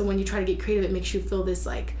like, so when you try to get creative, it makes you feel this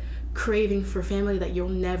like craving for family that you'll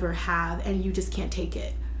never have, and you just can't take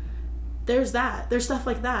it. There's stuff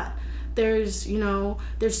like that. There's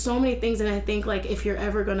so many things. And I think like if you're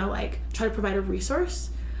ever gonna like try to provide a resource,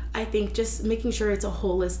 I think just making sure it's a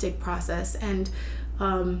holistic process. And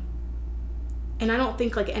I don't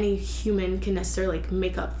think like any human can necessarily like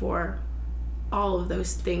make up for all of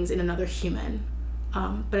those things in another human.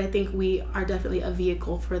 But I think we are definitely a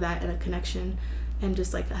vehicle for that, and a connection, and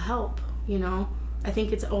just like a help, I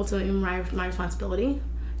think it's ultimately my responsibility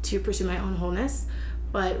to pursue my own wholeness.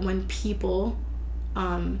 But when people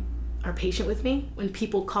are patient with me, when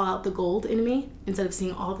people call out the gold in me instead of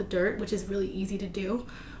seeing all the dirt, which is really easy to do,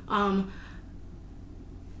 I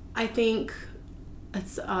think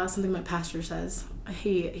it's something my pastor says.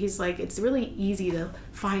 He's like, it's really easy to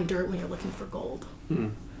find dirt when you're looking for gold.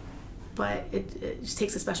 But it just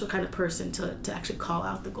takes a special kind of person to actually call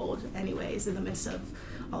out the gold anyways in the midst of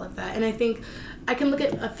all of that. And I think I can look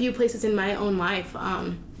at a few places in my own life,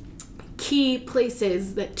 key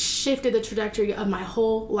places that shifted the trajectory of my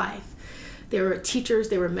whole life. There were teachers,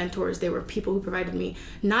 there were mentors, there were people who provided me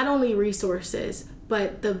not only resources,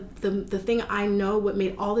 but the thing I know what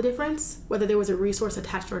made all the difference, whether there was a resource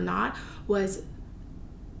attached or not, was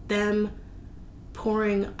them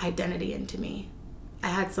pouring identity into me. I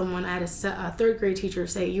had a third grade teacher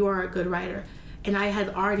say, "You are a good writer." And I had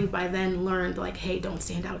already by then learned like, hey, don't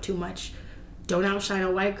stand out too much. Don't outshine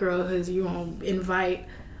a white girl because you won't invite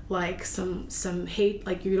like some hate,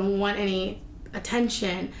 like you don't want any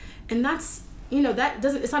attention. And that's,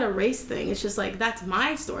 it's not a race thing. It's just like, that's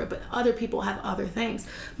my story, but other people have other things.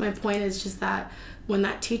 My point is just that when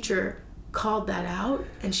that teacher called that out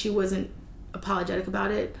and she wasn't apologetic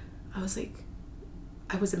about it, I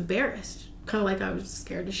was embarrassed. Kind of like I was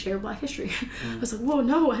scared to share Black history. I was like, whoa,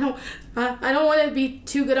 no, I don't want to be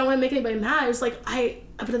too good. I don't want to make anybody mad. It's like,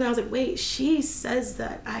 but then I was like, wait, she says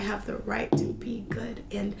that I have the right to be good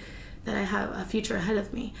and that I have a future ahead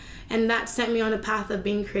of me. And that sent me on a path of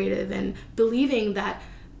being creative and believing that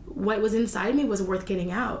what was inside me was worth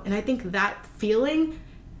getting out. And I think that feeling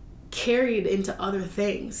carried into other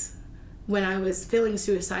things. When I was feeling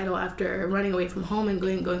suicidal after running away from home and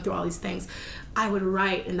going through all these things, I would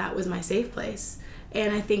write, and that was my safe place.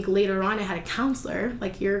 And I think later on I had a counselor,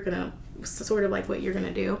 like you're gonna, sort of like what you're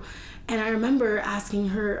gonna do. And I remember asking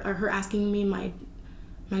her asking me my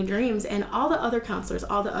dreams, and all the other counselors,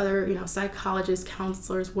 all the other, psychologists,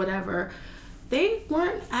 counselors, whatever, they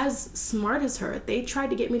weren't as smart as her. They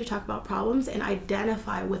tried to get me to talk about problems and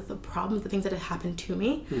identify with the problems, the things that had happened to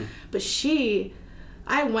me. But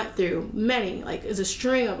I went through many, like it's a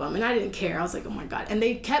string of them, and I didn't care. I was like, oh my God. And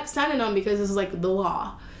they kept sending them because this is like the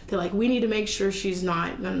law. They're like, we need to make sure she's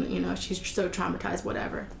not, she's so traumatized,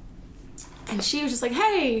 whatever. And she was just like,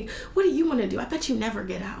 hey, what do you want to do? I bet you never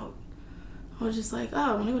get out. I was just like,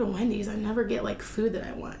 oh, when I go to Wendy's, I never get like food that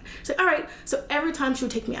I want. She's like, all right. So every time she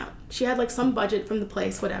would take me out, she had like some budget from the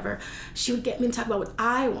place, whatever. She would get me to talk about what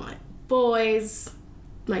I want. Boys,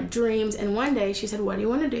 my dreams. And one day she said, what do you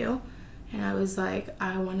want to do? And I was like,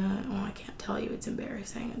 I can't tell you, it's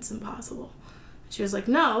embarrassing, it's impossible. She was like,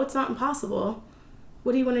 no, it's not impossible.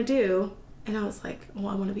 What do you want to do? And I was like, well,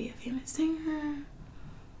 I want to be a famous singer.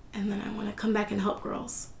 And then I want to come back and help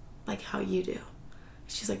girls, like how you do.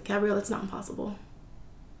 She's like, Gabrielle, it's not impossible.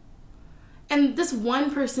 And this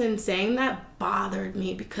one person saying that bothered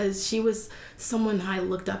me because she was someone I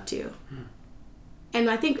looked up to. And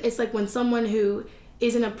I think it's like when someone who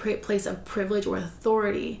is in a place of privilege or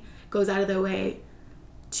authority goes out of their way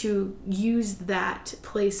to use that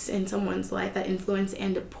place in someone's life, that influence,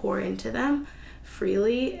 and to pour into them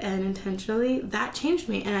freely and intentionally, that changed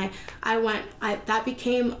me. And that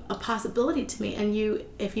became a possibility to me. And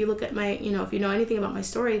if you look at my, if you know anything about my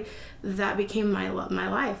story, that became my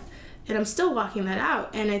life. And I'm still walking that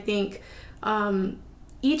out. And I think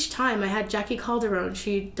each time I had Jackie Calderon,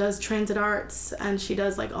 she does transit arts and she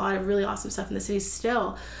does like a lot of really awesome stuff in the city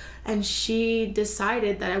still. And she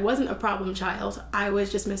decided that I wasn't a problem child. I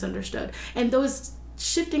was just misunderstood. And those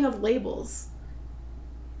shifting of labels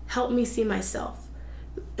helped me see myself.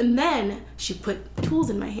 And then she put tools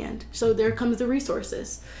in my hand. So there comes the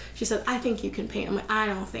resources. She said, I think you can paint. I'm like, I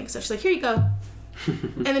don't think so. She's like, here you go.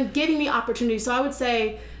 And then giving me opportunities. So I would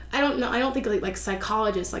say, I don't know, I don't think like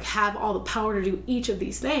psychologists like have all the power to do each of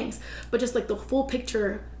these things, but just like the full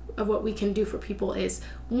picture of what we can do for people is,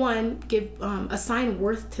 one, assign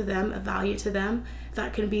worth to them, a value to them.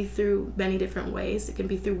 That can be through many different ways. It can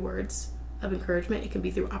be through words of encouragement. It can be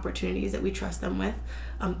through opportunities that we trust them with,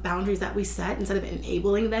 boundaries that we set instead of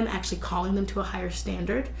enabling them, actually calling them to a higher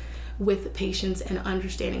standard with patience and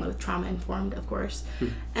understanding, with trauma informed, of course.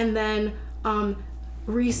 And then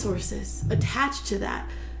resources attached to that,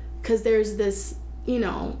 because there's this,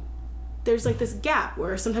 there's like this gap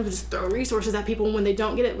where sometimes we just throw resources at people, and when they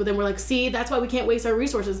don't get it, well, then we're like, see, that's why we can't waste our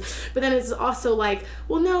resources. But then it's also like,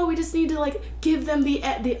 well, no, we just need to like give them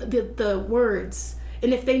the words,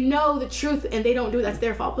 and if they know the truth and they don't do it, that's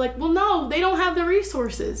their fault. But like, well, no, they don't have the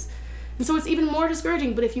resources, and so it's even more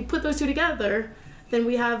discouraging. But if you put those two together, then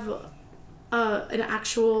we have an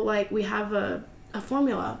actual, like, we have a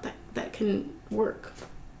formula that can work.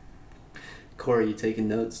 Corey, you taking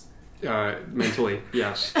notes? Mentally,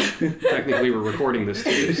 yes. Technically, we're recording this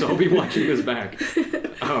too, so I'll be watching this back.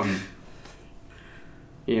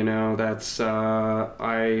 That's,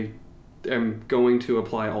 I am going to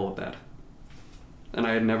apply all of that. And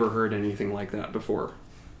I had never heard anything like that before.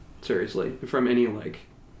 Seriously. From any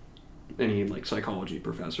psychology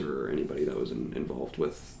professor or anybody that was involved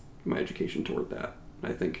with my education toward that.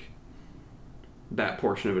 I think that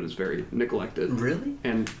portion of it is very neglected. Really?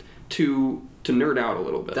 And to nerd out a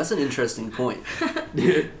little bit. That's an interesting point.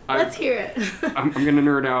 Let's hear it. I'm going to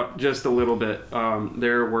nerd out just a little bit.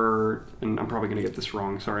 There were, and I'm probably going to get this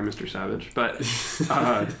wrong, sorry, Mr. Savage, but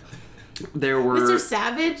there were... Mr.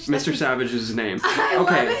 Savage? Mr. Savage is his name. I love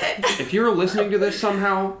it. If you're listening to this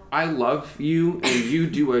somehow, I love you, and you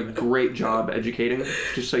do a great job educating,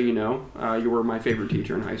 just so you know. You were my favorite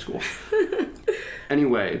teacher in high school.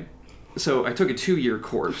 Anyway, so I took a 2-year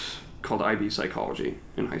course called IB Psychology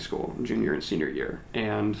in high school, junior and senior year,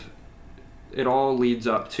 and it all leads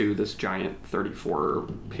up to this giant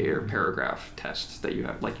 34-paragraph test that you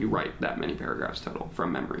have, like you write that many paragraphs total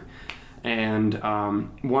from memory. And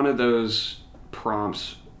one of those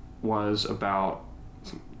prompts was about,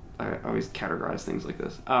 I always categorize things like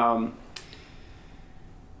this,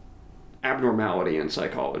 abnormality in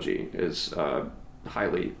psychology is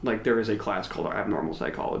highly, like there is a class called abnormal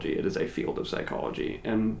psychology. It is a field of psychology,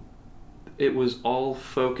 and it was all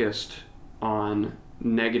focused on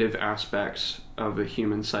negative aspects of the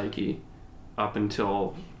human psyche up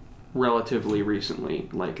until relatively recently,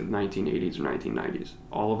 like the 1980s or 1990s.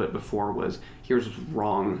 All of it before was, here's what's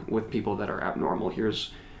wrong with people that are abnormal.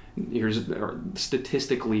 Here's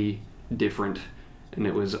statistically different, and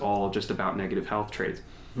it was all just about negative health traits.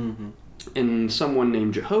 Mm-hmm. And someone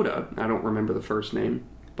named Jehoda, I don't remember the first name,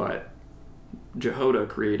 but Jehoda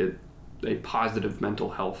created a positive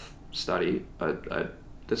mental health study,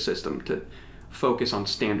 the system to focus on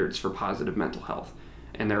standards for positive mental health.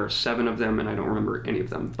 And there are 7 of them, and I don't remember any of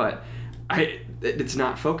them, but it's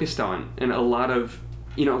not focused on. And a lot of,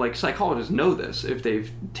 like psychologists know this if they've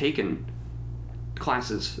taken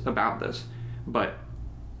classes about this, but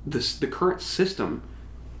the current system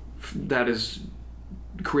that is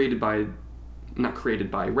regulated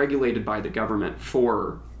by the government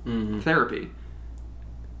for therapy,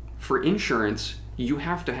 for insurance, you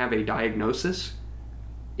have to have a diagnosis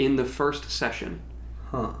in the first session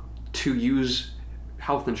to use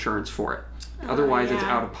health insurance for it. Otherwise, it's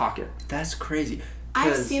out of pocket. That's crazy.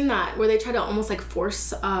 I've seen that, where they try to almost like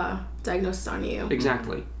force diagnosis on you.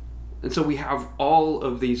 Exactly. And so we have all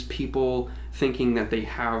of these people thinking that they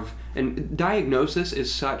have, and diagnosis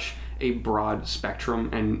is such a broad spectrum,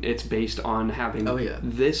 and it's based on having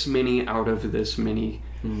this many out of this many.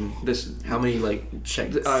 This how many like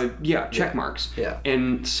checks? Check marks. Yeah.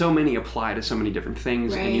 And so many apply to so many different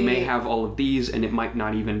things, and you may have all of these, and it might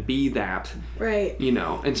not even be that. Right.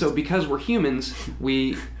 And so because we're humans,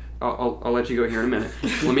 I'll let you go here in a minute.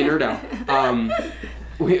 Let me nerd out.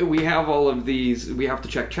 We have all of these. We have to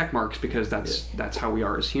check marks because that's how we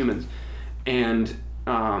are as humans, and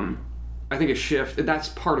I think a shift. That's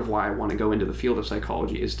part of why I want to go into the field of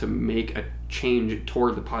psychology, is to make a change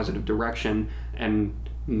toward the positive direction and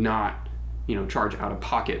not, charge out of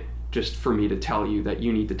pocket just for me to tell you that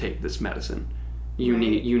you need to take this medicine. You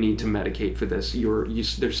need to medicate for this.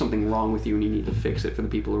 There's something wrong with you, and you need to fix it for the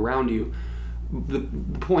people around you. The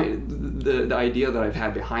point, the idea that I've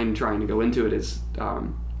had behind trying to go into it is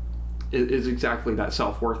exactly that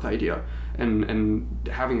self-worth idea, and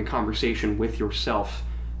having a conversation with yourself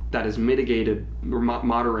that is mitigated or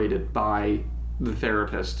moderated by the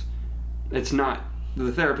therapist. It's not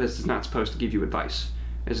the therapist is not supposed to give you advice.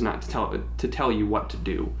 Is not to tell you what to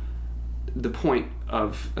do. The point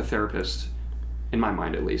of a therapist, in my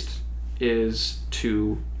mind at least, is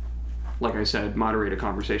to, like I said, moderate a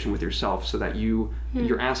conversation with yourself so that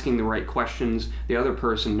you're asking the right questions. The other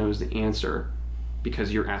person knows the answer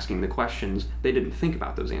because you're asking the questions. They didn't think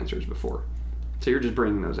about those answers before. So you're just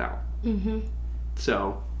bringing those out. Mm-hmm.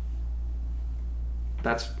 So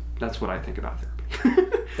that's what I think about therapy.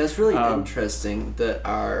 That's really interesting that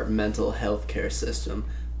our mental health care system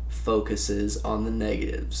focuses on the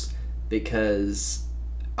negatives, because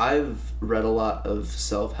I've read a lot of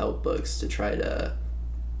self-help books to try to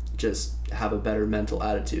just have a better mental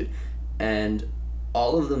attitude, and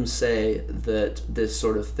all of them say that this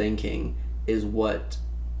sort of thinking is what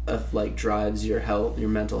drives your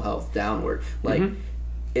mental health downward.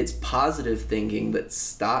 It's positive thinking that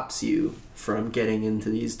stops you from getting into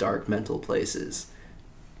these dark mental places.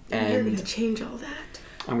 And you're gonna change all that.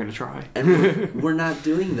 I'm gonna try. And we're not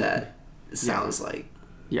doing that, it sounds like.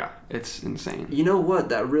 Yeah, it's insane. You know what?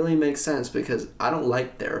 That really makes sense, because I don't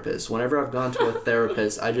like therapists. Whenever I've gone to a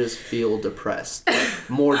therapist, I just feel depressed.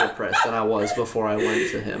 More depressed than I was before I went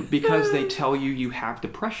to him. Because they tell you have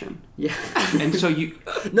depression. Yeah. And so you...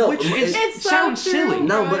 No, which it's sounds so true. silly.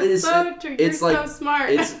 No, but it is so true. It's You're like, so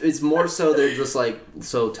smart. It's more so they're just like,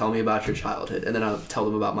 so tell me about your childhood, and then I'll tell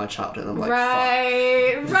them about my childhood. And I'm like,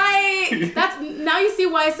 right. That's now you see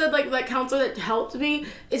why I said that counselor that helped me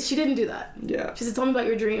is she didn't do that. Yeah. She said, tell me about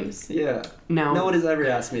your dreams. Yeah. Now, no one has ever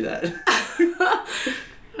asked me that.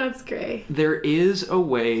 That's great. There is a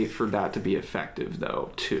way for that to be effective,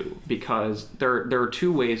 though, too, because there are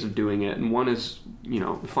two ways of doing it, and one is,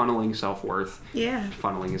 funneling self-worth. Yeah.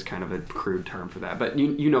 Funneling is kind of a crude term for that, but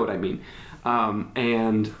you know what I mean.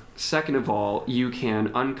 And second of all, you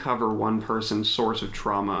can uncover one person's source of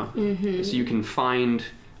trauma, so you can find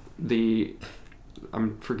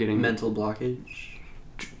I'm forgetting... Mental blockage?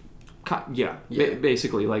 Yeah.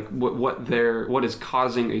 Basically, like what is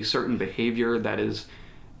causing a certain behavior that is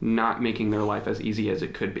not making their life as easy as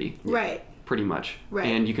it could be. Right. Pretty much. Right.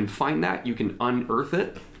 And you can find that, you can unearth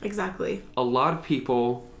it. Exactly. A lot of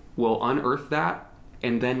people will unearth that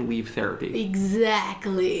and then leave therapy.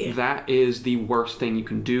 Exactly. That is the worst thing you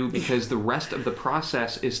can do, because the rest of the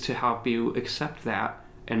process is to help you accept that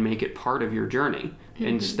and make it part of your journey,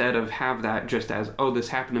 instead of have that just as, oh, this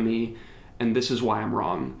happened to me and this is why I'm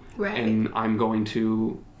wrong. Right. And I'm going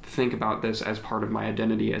to think about this as part of my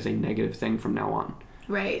identity as a negative thing from now on.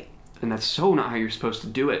 Right. And that's so not how you're supposed to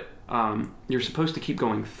do it. You're supposed to keep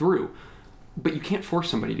going through, but you can't force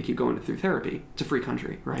somebody to keep going through therapy. It's a free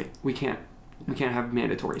country, right? We can't have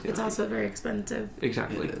mandatory therapy. It's also very expensive.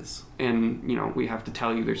 Exactly. It is. And, we have to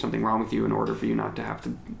tell you there's something wrong with you in order for you not to have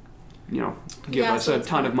to, give us so a it's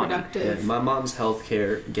ton of money. Yeah, my mom's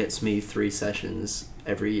healthcare gets me 3 sessions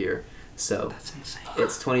every year. So That's insane.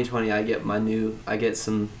 it's 2020. I get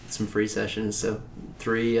some free sessions. So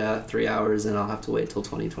 3 hours, and I'll have to wait till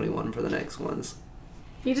 2021 for the next ones.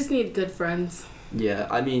 You just need good friends. Yeah,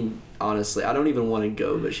 I mean, honestly, I don't even want to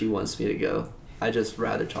go, but she wants me to go. I just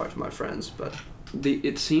rather talk to my friends, but...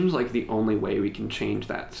 It seems like the only way we can change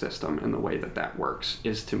that system and the way that works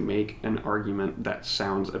is to make an argument that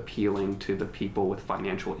sounds appealing to the people with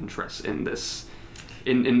financial interests in this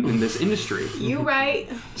in this industry. You right.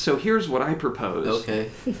 So here's what I propose.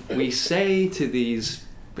 Okay. We say to these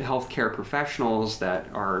healthcare professionals that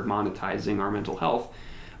are monetizing our mental health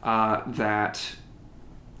that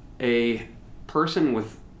a person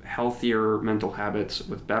with healthier mental habits,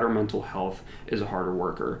 with better mental health, is a harder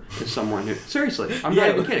worker. Is someone who... Seriously, I'm not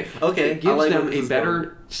even kidding. Okay. It gives them a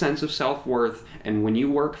better sense of self-worth, and when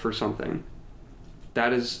you work for something,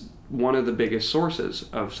 that is one of the biggest sources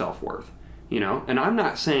of self-worth. And I'm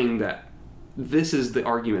not saying that this is the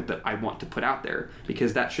argument that I want to put out there,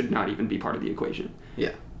 because that should not even be part of the equation.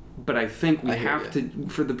 Yeah. But I think we have to,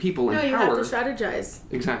 for the people in No, you power... have to strategize.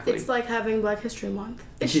 Exactly. It's like having Black History Month.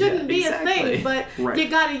 It shouldn't be a thing, but you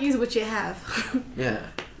gotta use what you have. Yeah.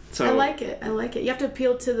 So I like it. You have to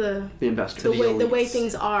appeal to the investors. the way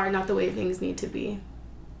things are, not the way things need to be.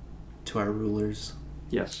 To our rulers.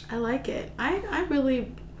 Yes. I like it. I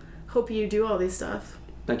really hope you do all this stuff.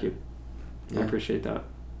 Thank you. Yeah. I appreciate that.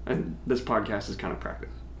 And this podcast is kind of practice.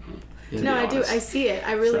 Yeah. No, I do. honest. I see it.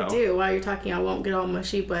 I really So. do. While you're talking, I won't get all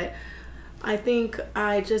mushy, but I think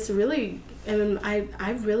I just really,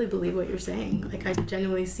 I really believe what you're saying. Like, I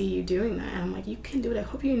genuinely see you doing that. And I'm like, you can do it. I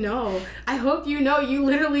hope you know. You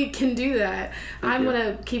literally can do that. I'm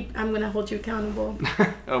going to hold you accountable.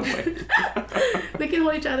 Oh, boy. We can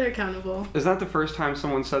hold each other accountable. Is that the first time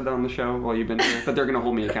someone said that on the show while you've been here? That they're going to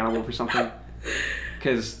hold me accountable for something?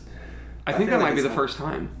 Because I think feel that like might be it's the first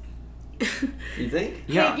time. You think?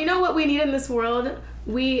 Yeah. Hey, you know what we need in this world?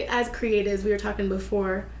 We, as creatives, we were talking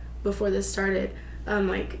before this started,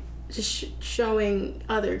 like, just showing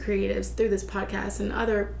other creatives through this podcast and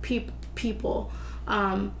other people,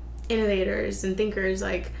 innovators and thinkers,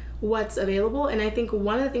 like, what's available. And I think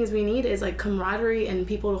one of the things we need is, like, camaraderie and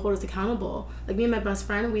people to hold us accountable. Like, me and my best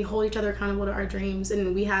friend, we hold each other accountable to our dreams,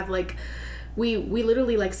 and we have, like, we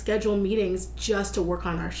literally, like, schedule meetings just to work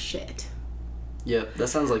on our shit. Yep, that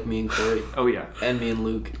sounds like me and Corey. Oh yeah. And me and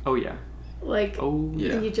Luke. Oh yeah. Like, Oh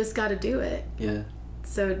yeah. and you just got to do it. Yeah.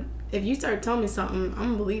 So if you start telling me something, I'm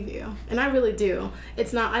gonna believe you, and I really do.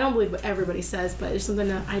 It's not, I don't believe what everybody says, but it's something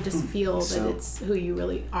that I just feel that it's who you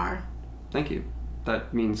really are. Thank you.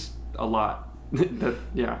 That means a lot. I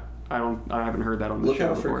haven't heard that on the Look show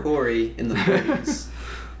out before. for Corey in the 30s.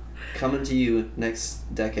 Coming to you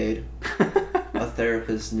next decade. A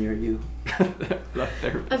therapist near you.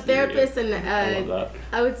 A therapist and I love that.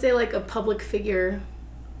 I would say like a public figure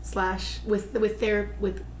 /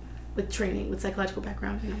 with training, with psychological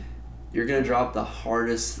background, you know. You're gonna drop the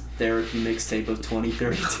hardest therapy mixtape of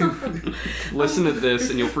 2032. Listen to this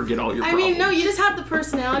and you'll forget all your I problems. mean, no, you just have the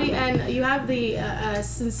personality and you have the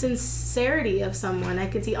sincerity of someone. I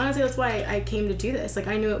could see, honestly, that's why I came to do this. Like,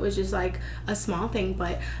 I knew it was just like a small thing,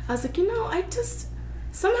 but I was like,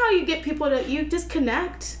 somehow you get people you just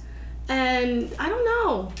connect. And I don't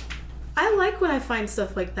know. I like when I find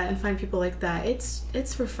stuff like that and find people like that.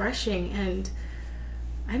 It's refreshing, and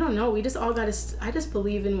I don't know. We just all got to. I just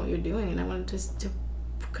believe in what you're doing, and I want to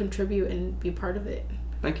contribute and be part of it.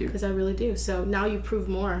 Thank you. Because I really do. So now you prove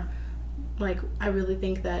more. Like, I really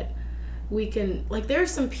think that we can. Like, there are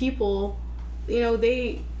some people, you know,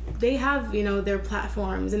 they have, you know, their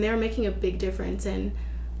platforms, and they're making a big difference. And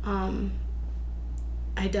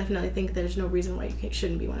I definitely think there's no reason why you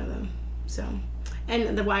shouldn't be one of them. So,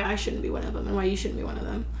 and why I shouldn't be one of them, and why you shouldn't be one of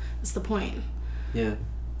them. That's the point. Yeah.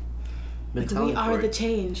 Like, we are the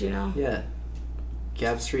change, you know? Yeah.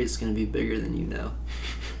 Gab Street's gonna be bigger than you know.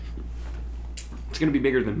 It's going to be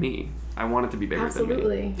bigger than me. I want it to be bigger than me.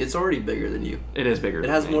 Absolutely. It's already bigger than you. It is bigger It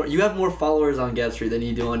than has me. more. You have more followers on Gab Street than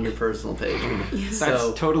you do on your personal page. That's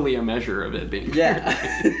So totally a measure of it being. yeah.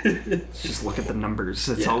 Just look at the numbers.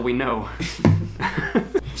 That's Yeah. all we know.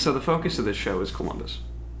 So the focus of this show is Columbus,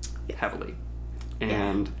 heavily,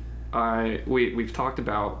 and we've talked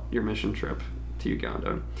about your mission trip to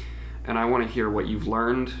Uganda, and I want to hear what you've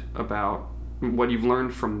learned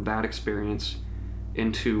from that experience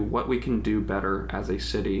into what we can do better as a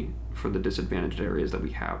city for the disadvantaged areas that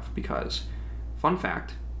we have. Because, fun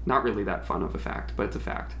fact, not really that fun of a fact, but it's a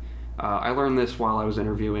fact. I learned this while I was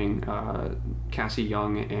interviewing Cassie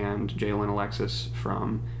Young and Jalen Alexis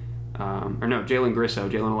from, Jalen Grisso,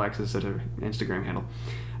 Jalen Alexis at her Instagram handle,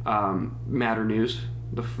 Matter News,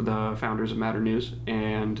 the founders of Matter News,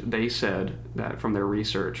 and they said that from their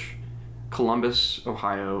research, Columbus,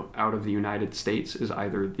 Ohio, out of the United States, is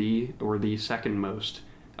either the or the second most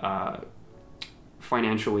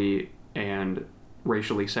financially and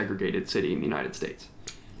racially segregated city in the United States.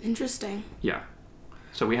 Interesting. Yeah.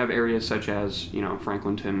 So we have areas such as, you know,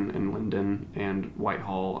 Franklinton and Linden and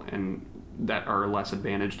Whitehall, and that are less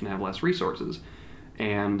advantaged and have less resources.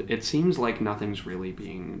 And it seems like nothing's really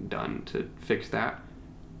being done to fix that,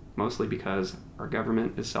 mostly because our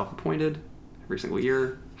government is self-appointed every single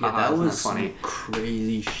year. Yeah, that was isn't funny. some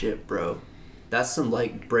crazy shit, bro. That's some,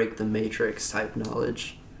 like, break the matrix type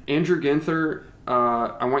knowledge. Andrew Ginther,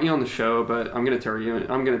 I want you on the show, but I'm gonna tear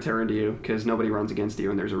into you because nobody runs against you,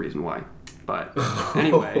 and there's a reason why. But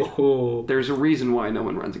anyway, there's a reason why no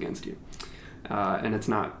one runs against you, and it's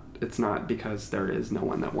not because there is no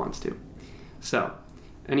one that wants to. So,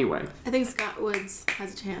 anyway. I think Scott Woods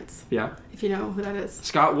has a chance. Yeah. If you know who that is.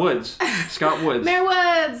 Scott Woods. Mayor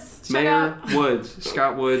Woods. Mayor Woods.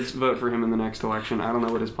 Scott Woods. Vote for him in the next election. I don't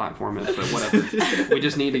know what his platform is, but whatever. We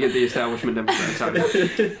just need to get the establishment Democrats out of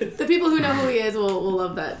it. The people who know who he is will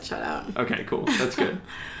love that shout out. Okay, cool. That's good.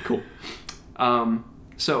 Cool.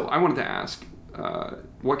 So I wanted to ask,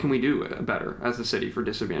 what can we do better as a city for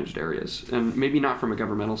disadvantaged areas? And maybe not from a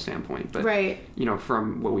governmental standpoint, but you know,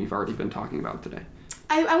 from what we've already been talking about today.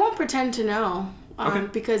 I won't pretend to know.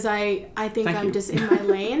 Because I think I'm just in my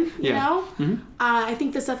lane, you know? Mm-hmm. I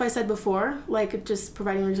think the stuff I said before, like just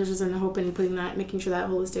providing resources and hope and making sure that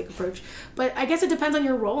holistic approach. But I guess it depends on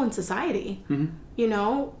your role in society, you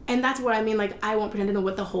know? And that's what I mean, like, I won't pretend to know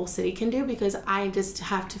what the whole city can do, because I just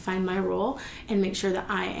have to find my role and make sure that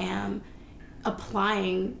I am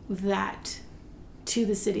applying that to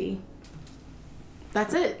the city.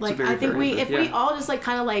 That's it. Like, I think if we all just, like,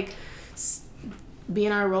 kind of, like, be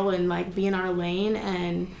in our role and, like, be in our lane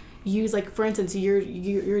and, use, like, for instance,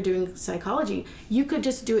 you're doing psychology. You could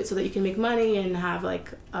just do it so that you can make money and have,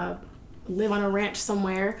 like, live on a ranch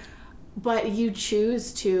somewhere, but you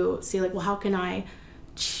choose to say, like, well, how can I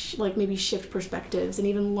like maybe shift perspectives and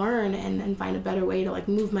even learn and find a better way to, like,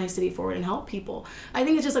 move my city forward and help people. I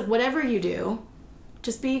think it's just like, whatever you do,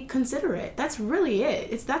 just be considerate. That's really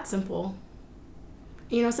it. It's that simple.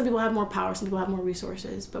 You know, some people have more power, some people have more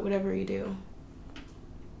resources, but whatever you do.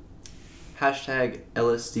 Hashtag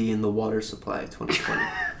LSD in the water supply 2020.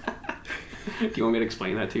 Do you want me to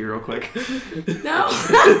explain that to you real quick? No.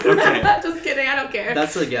 Okay. Just kidding. I don't care.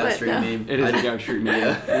 That's a Gab Street meme. It is a Gab Street meme.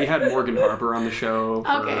 Yeah. We had Morgan Harper on the show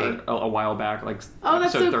for Okay. a while back, like that's so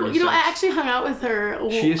episode cool. 36. You know, I actually hung out with her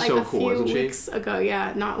She is like so a cool, few isn't she? weeks ago.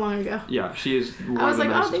 Yeah, not long ago. Yeah, she is one I was of the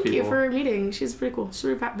like, oh, nicest thank you people. for meeting. She's pretty cool.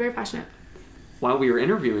 She's very passionate. While we were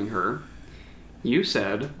interviewing her, you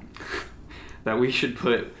said that we should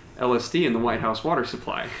put LSD in the White House water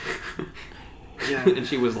supply. Yeah. And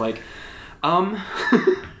she was like, Wow.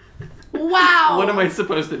 what am I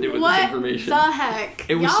supposed to do with this information? What the heck?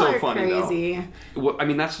 It was Y'all so are funny, crazy. though. Well, I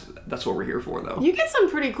mean, that's what we're here for, though. You get some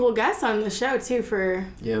pretty cool guests on the show, too, for...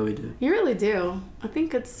 Yeah, we do. You really do. I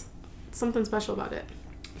think it's something special about it.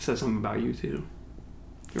 It says something about you, too.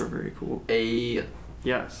 You're very cool.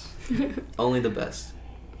 Yes. Only the best.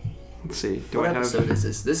 Let's see. Do What I have... episode is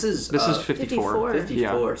this? This is 54. 54.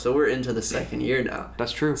 Yeah. So we're into the second year now.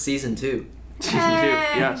 That's true. Season 2. Season 2,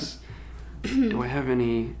 yes. Do I have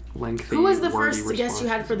any lengthy, Who was the wordy first guest you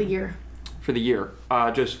had for the year? For the year?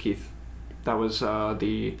 Joseph Keith. That was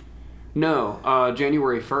January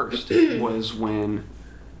 1st was when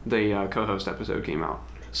the co-host episode came out.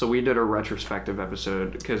 So we did a retrospective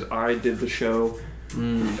episode because I did the show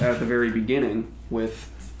at the very beginning with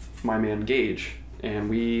my man Gage, and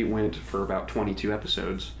we went for about 22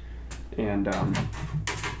 episodes, and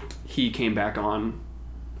he came back on.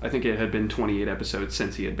 I think it had been 28 episodes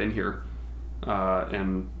since he had been here,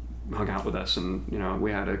 and hung out with us, and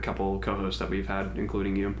we had a couple co-hosts that we've had,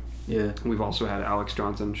 including you. Yeah. We've also had Alex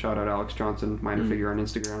Johnson. Shout out Alex Johnson, minor figure on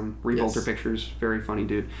Instagram. Revolter Pictures, very funny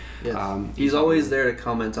dude. Yes. He's always there to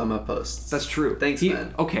comment on my posts. That's true. Thanks,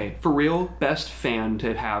 man. Okay, for real, best fan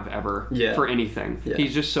to have ever for anything. Yeah.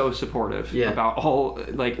 He's just so supportive about all,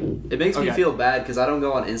 like... It makes me feel bad because I don't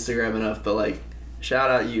go on Instagram enough, but, like,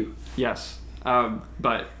 shout out you. Yes.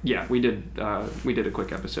 But yeah, we did a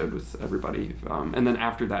quick episode with everybody, and then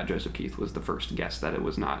after that, Joseph Keith was the first guest that it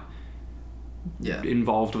was not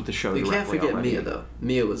involved with the show. You can't forget already. Mia though.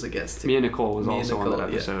 Mia was a guest too. Mia Nicole was also on that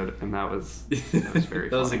episode, and that was very funny.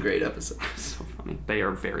 That was a great episode. So funny. They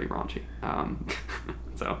are very raunchy.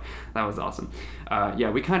 So that was awesome.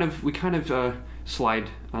 We kind of slide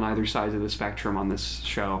on either side of the spectrum on this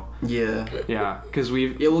show. Yeah. Yeah, because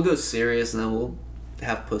we'll go serious and then we'll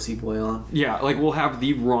have Pussy Boy on. Yeah, like we'll have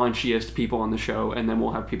the raunchiest people on the show, and then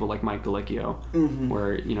we'll have people like Mike DeLicchio,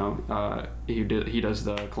 where he does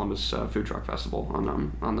the Columbus Food Truck Festival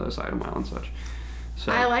on the side of Mile and such.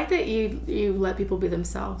 So I like that you let people be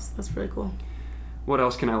themselves. That's really cool. What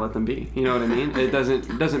else can I let them be? You know what I mean? It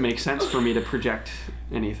doesn't make sense for me to project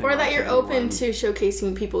anything. Or that you're open to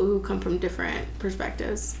showcasing people who come from different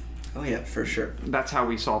perspectives. Oh yeah, for sure. That's how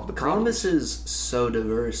we solve the problem. Columbus is so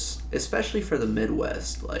diverse, especially for the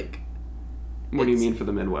Midwest. Like, what do you mean for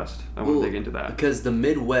the Midwest? I want to dig into that. Because the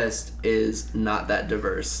Midwest is not that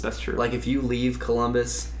diverse. That's true. Like, if you leave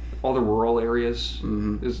Columbus, all the rural areas,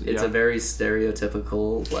 it's a very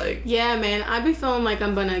stereotypical, like... Yeah, man, I be feeling like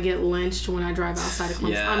I'm gonna get lynched when I drive outside of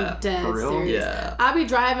Columbus. I'm dead for real? serious. Yeah. I be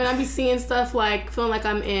driving, I be seeing stuff like, feeling like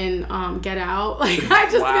I'm in Get Out. Like, I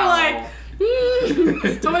just feel like...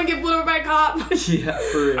 I'm gonna get pulled over by a cop. Yeah,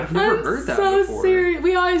 for real. I've never heard that so before. Serious.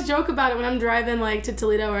 We always joke about it when I'm driving like to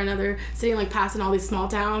Toledo or another city, like passing all these small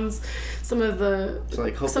towns. Some of the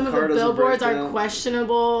billboards are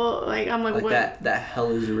questionable. Like I'm like what? That hell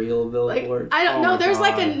is real billboard. Like, I don't know. There's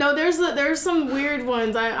God. There's some weird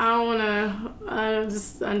ones. I don't wanna.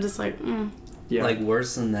 I'm just like. Yeah. Like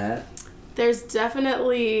worse than that. There's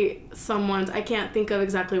definitely some ones. I can't think of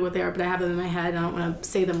exactly what they are, but I have them in my head. I don't want to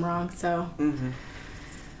say them wrong, so.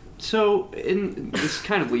 So, this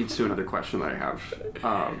kind of leads to another question that I have.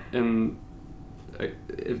 And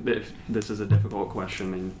if this is a difficult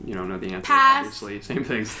question and you don't know the answer, obviously, same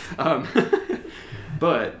thing.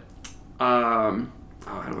 But, how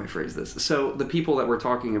do I phrase this? So, the people that we're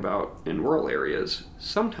talking about in rural areas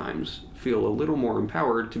sometimes feel a little more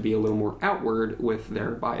empowered to be a little more outward with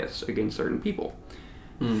their bias against certain people.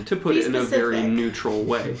 To put it in a very neutral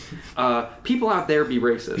way. People out there be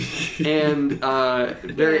racist. And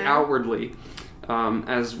very outwardly,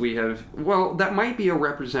 as we have... Well, that might be a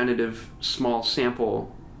representative small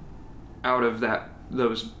sample out of that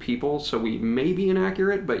those people, so we may be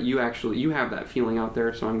inaccurate, but you have that feeling out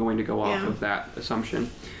there, so I'm going to go off of that assumption.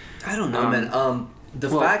 I don't know, man.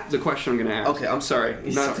 The question I'm going to ask. Okay, I'm sorry.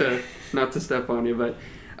 Not to step on you, but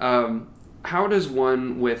how does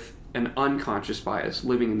one with an unconscious bias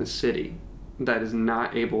living in the city that is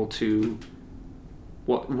not able to,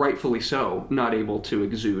 well, rightfully so, not able to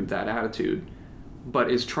exude that attitude, but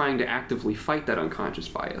is trying to actively fight that unconscious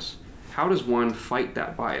bias? How does one fight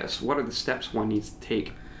that bias? What are the steps one needs to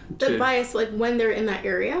take? The bias, like when they're in that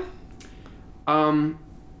area?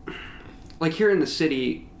 Like here in the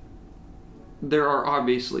city, there are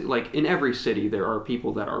obviously, like in every city, there are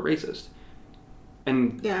people that are racist.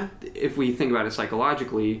 And if we think about it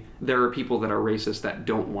psychologically, there are people that are racist that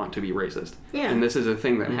don't want to be racist. Yeah. And this is a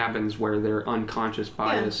thing that happens where their unconscious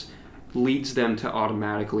bias leads them to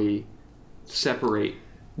automatically separate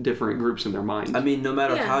different groups in their mind. I mean, no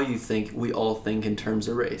matter how you think, we all think in terms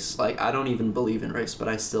of race. Like, I don't even believe in race, but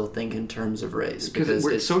I still think in terms of race. Because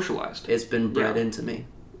it's socialized. It's been bred into me.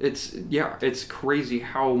 It's crazy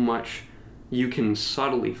how much you can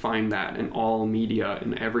subtly find that in all media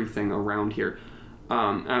and everything around here.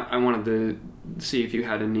 I wanted to see if you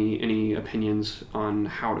had any opinions on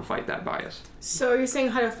how to fight that bias. So are you saying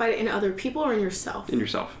how to fight it in other people or in yourself? In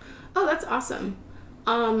yourself. Oh, that's awesome.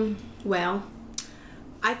 Well,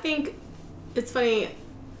 I think it's funny.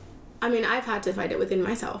 I mean, I've had to fight it within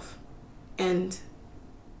myself. And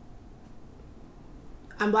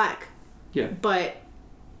I'm Black. Yeah. But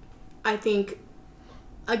I think,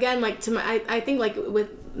 again, like I think like with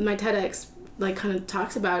my TEDx, like kind of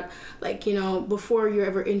talks about, like, you know, before you're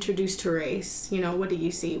ever introduced to race, you know, what do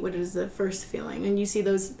you see? What is the first feeling? And you see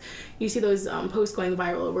those posts going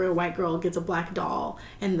viral where a white girl gets a black doll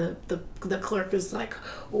and the clerk is like,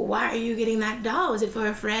 well, why are you getting that doll? Is it for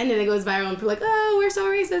a friend? And it goes viral and people are like, oh, we're so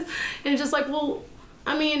racist. And it's just like, well,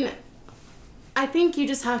 I mean, I think you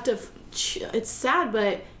just have to, it's sad,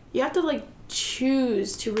 but you have to like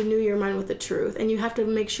choose to renew your mind with the truth, and you have to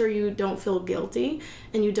make sure you don't feel guilty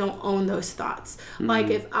and you don't own those thoughts. Like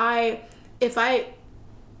if I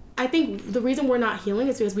think the reason we're not healing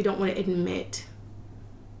is because we don't want to admit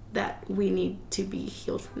that we need to be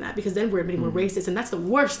healed from that, because then we're admitting we're racist, and that's the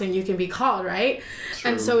worst thing you can be called, right?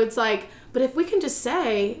 True. And so it's like, but if we can just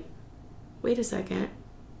say, wait a second,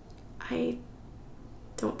 I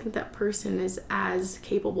don't think that person is as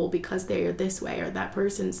capable because they are this way, or that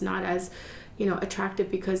person's not as, you know,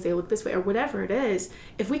 attractive because they look this way, or whatever it is.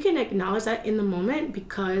 If we can acknowledge that in the moment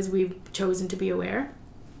because we've chosen to be aware,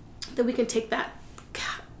 then we can take that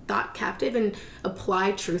thought captive and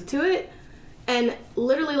apply truth to it. And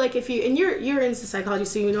literally, like, if you, and you're into psychology,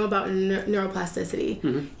 so you know about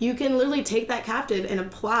neuroplasticity. You can literally take that captive and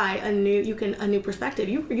apply a new perspective.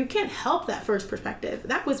 You can't help that first perspective.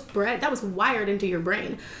 That was wired into your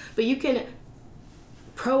brain. But you can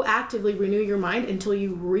proactively renew your mind until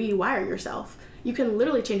you rewire yourself. You can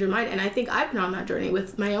literally change your mind. And I think I've been on that journey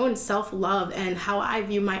with my own self-love and how I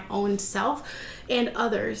view my own self and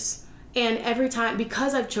others. And every time,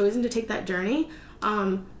 because I've chosen to take that journey,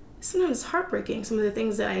 sometimes it's heartbreaking, some of the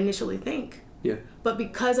things that I initially think. Yeah. But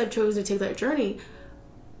because I've chosen to take that journey,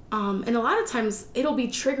 and a lot of times it'll be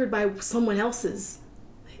triggered by someone else's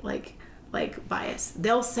like bias.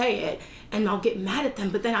 They'll say it and I'll get mad at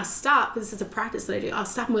them, but then I'll stop, because this is a practice that I do. I'll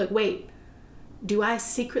stop and be like, wait, do I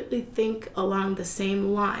secretly think along the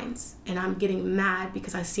same lines? And I'm getting mad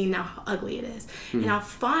because I see now how ugly it is. And I'll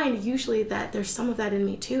find usually that there's some of that in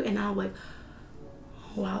me too, and I'll be like,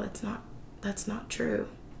 oh, wow, that's not true.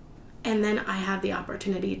 And then I have the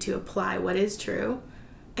opportunity to apply what is true.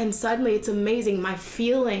 And suddenly it's amazing. My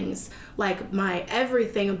feelings, like my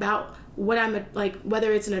everything about what I'm like,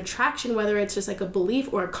 whether it's an attraction, whether it's just like a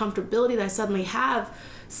belief or a comfortability that I suddenly have,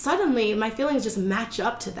 suddenly my feelings just match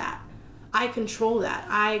up to that. I control that.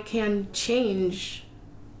 I can change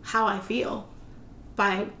how I feel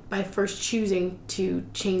by first choosing to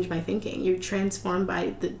change my thinking. You're transformed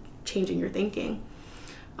by the changing your thinking.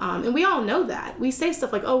 And we all know that. We say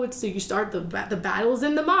stuff like, oh, it's so you start the battles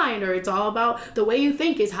in the mind, or it's all about the way you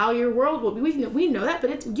think is how your world will be. We know that,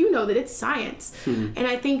 but you know that it's science. And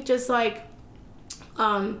I think just like,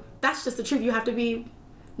 that's just the truth. You have to be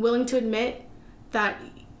willing to admit that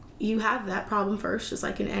you have that problem first, just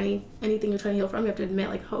like in anything you're trying to heal from. You have to admit,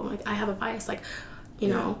 like, oh, like, I have a bias, like, you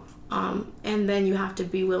know, and then you have to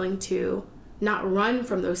be willing to not run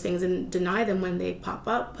from those things and deny them when they pop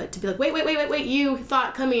up, but to be like, wait, you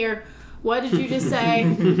thought, come here. What did you just say?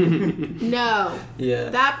 No. Yeah.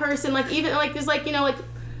 That person, like, even, like, there's, like, you know, like,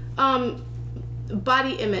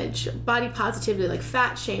 body image, body positivity, like,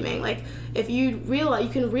 fat shaming. Like, if you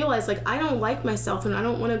can realize, like, I don't like myself and I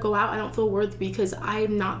don't want to go out, I don't feel worthy because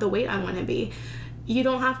I'm not the weight I want to be. you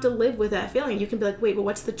don't have to live with that feeling. You can be like, wait, but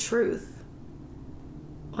what's the truth?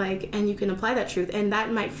 Like, and you can apply that truth. And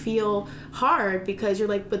that might feel hard because you're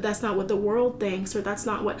like, but that's not what the world thinks, or that's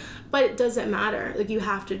not what, but it doesn't matter. Like, you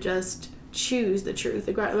have to just choose the truth.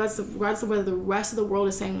 Regardless of whether the rest of the world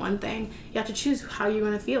is saying one thing, you have to choose how you're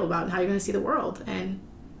going to feel about it and how you're going to see the world. And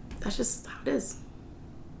that's just how it is.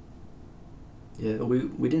 Yeah,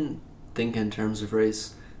 we didn't think in terms of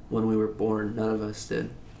race when we were born. None of us did.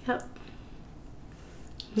 Yep.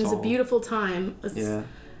 It was a beautiful time. Yeah.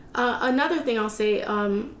 Another thing I'll say,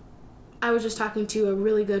 I was just talking to a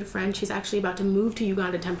really good friend. She's actually about to move to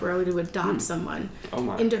Uganda temporarily to adopt someone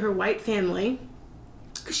into her white family,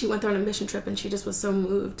 because she went there on a mission trip and she just was so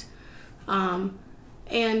moved.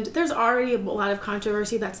 And there's already a lot of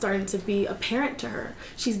controversy that's starting to be apparent to her.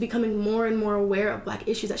 She's becoming more and more aware of Black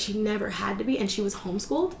issues that she never had to be, and she was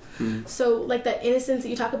homeschooled. So, like, that innocence that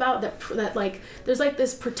you talk about, that like, there's like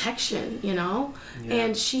this protection, you know? Yeah.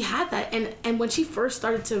 And she had that. And when she first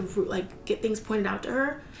started to, like, get things pointed out to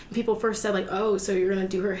her, and people first said, like, oh, so you're going to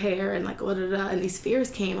do her hair, and like, and these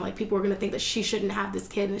fears came, like, people were going to think that she shouldn't have this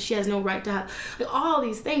kid, and that she has no right to have, like, all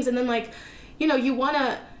these things. And then, like, you know, you want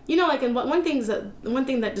to, you know, like, and one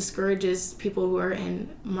thing that discourages people who are in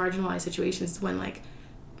marginalized situations is when, like,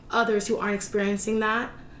 others who aren't experiencing that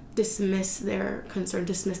dismiss their concern,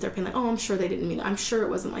 dismiss their pain, like, oh, I'm sure they didn't mean it. I'm sure it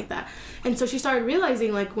wasn't like that. And so she started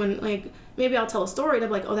realizing, like, when, like, maybe I'll tell a story and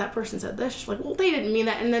I'm like, oh, that person said this. She's like, well, they didn't mean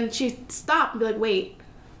that. And then she stopped and be like, wait,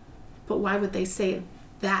 but why would they say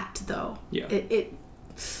that, though? Yeah.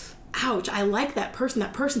 Ouch, I like that person.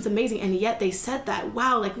 That person's amazing. And yet they said that.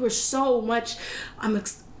 Wow, like, we're so much, I'm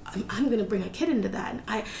gonna bring a kid into that.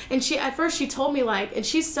 And she, at first she told me, like, and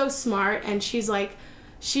she's so smart, and she's like,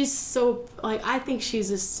 she's so, like, I think she's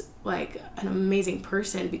just, like, an amazing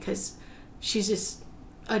person, because she's just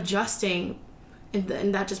adjusting,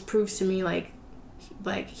 and that just proves to me, like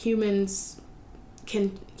humans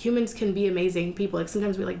can be amazing people. Like,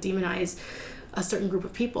 sometimes we, like, demonize a certain group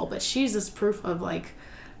of people, but she's just proof of, like,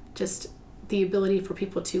 just the ability for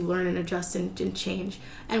people to learn and adjust and change.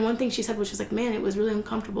 And one thing she said was, she's like, man, it was really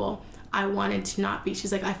uncomfortable. I wanted to not be.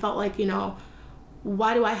 She's like, I felt like, you know,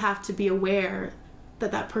 why do I have to be aware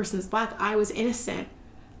that person's Black? I was innocent.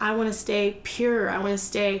 I want to stay pure. I want to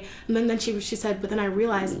stay. And then she said, but then I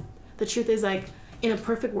realized the truth is, like, in a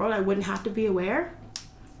perfect world, I wouldn't have to be aware.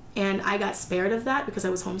 And I got spared of that because I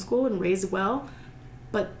was homeschooled and raised well.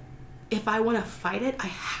 But if I want to fight it, I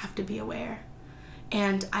have to be aware.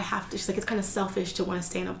 And I have to, she's like, it's kind of selfish to want to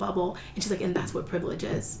stay in a bubble. And she's like, and that's what privilege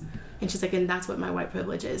is. And she's like, and that's what my white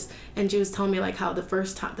privilege is. And she was telling me, like, how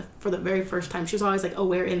for the very first time, she was always, like,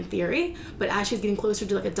 aware in theory. But as she's getting closer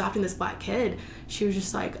to, like, adopting this Black kid, she was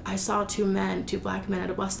just like, I saw two Black men at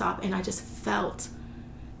a bus stop, and I just felt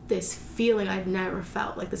this feeling I'd never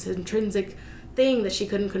felt, like this intrinsic thing that she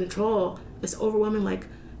couldn't control, this overwhelming, like,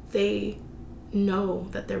 they know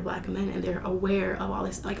that they're Black men, and they're aware of all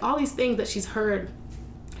this, like, all these things that she's heard.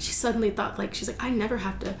 She suddenly thought, like, she's like, I never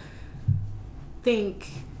have to think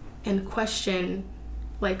and question,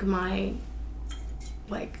 like, my,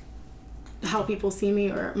 like, how people see me,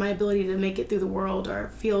 or my ability to make it through the world, or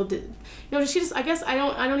feel, you know, she just, I guess, I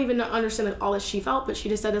don't even understand, like, all that she felt, but she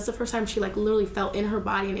just said that's the first time she, like, literally felt in her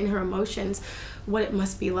body and in her emotions what it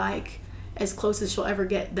must be like, as close as she'll ever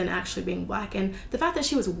get than actually being Black. And the fact that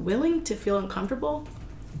she was willing to feel uncomfortable,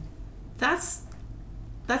 that's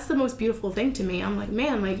the most beautiful thing to me. I'm like,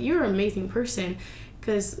 man, like, you're an amazing person.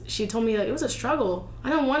 Because she told me that it was a struggle. I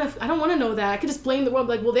don't want to know that. I could just blame the world,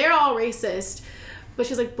 like, well, they're all racist. But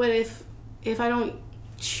she's like, but if I don't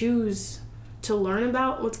choose to learn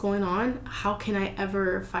about what's going on, how can I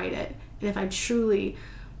ever fight it? And if I truly,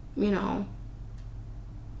 you know,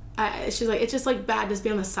 she's like, it's just, like, bad to just be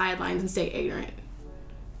on the sidelines and stay ignorant.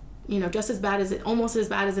 You know, just as bad as almost as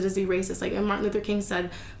bad as it is to be racist. Like, and Martin Luther King said,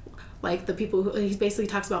 like, the people who, he basically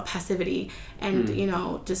talks about passivity and, you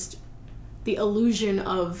know, just the illusion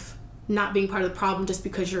of not being part of the problem just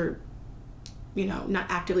because you're, you know, not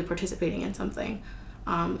actively participating in something.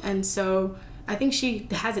 And so I think she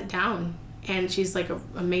has it down, and she's, like, an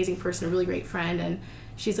amazing person, a really great friend, and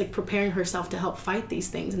she's, like, preparing herself to help fight these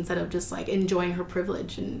things instead of just, like, enjoying her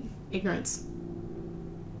privilege and ignorance.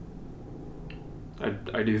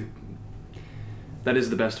 I do. That is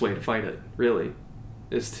the best way to fight it, really,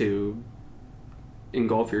 is to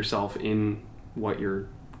engulf yourself in what you're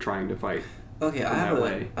trying to fight. Okay, I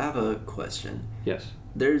have a question. Yes.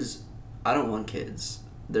 I don't want kids.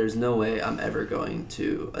 There's no way I'm ever going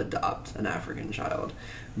to adopt an African child.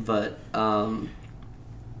 But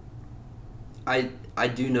I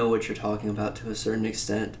do know what you're talking about to a certain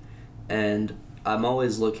extent, and I'm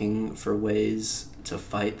always looking for ways to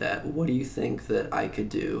fight that. What do you think that I could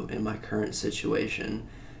do in my current situation?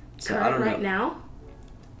 So I don't know. Right now?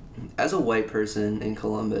 As a white person in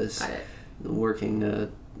Columbus, Got it.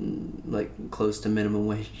 working like close to minimum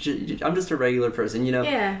wage, I'm just a regular person, you know?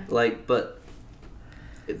 Yeah. Like, but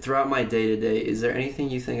throughout my day-to-day, is there anything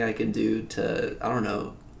you think I can do to, I don't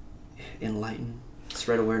know, enlighten,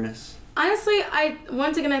 spread awareness? Honestly, I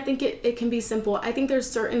think it can be simple. I think there's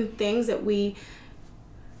certain things that we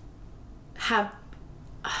have.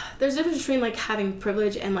 There's a difference between like having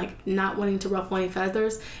privilege and like not wanting to ruffle any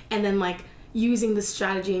feathers, and then like using the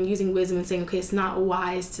strategy and using wisdom and saying, okay, it's not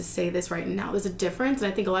wise to say this right now. There's a difference,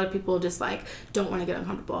 and I think a lot of people just like don't want to get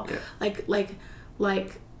uncomfortable. Yeah.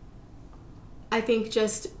 Like I think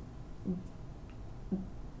just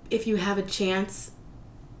if you have a chance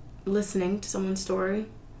listening to someone's story,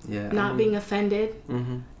 not being offended,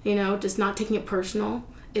 you know, just not taking it personal.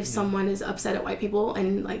 If someone is upset at white people,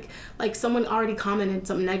 and like someone already commented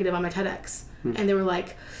something negative on my TEDx, and they were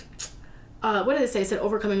like, what did it say? It said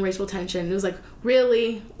overcoming racial tension. It was like,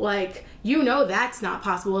 really? Like, you know that's not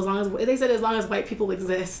possible as long as white people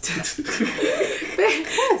exist.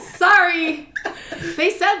 Sorry.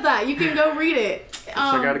 They said that. You can go read it. So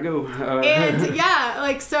I gotta go. And yeah,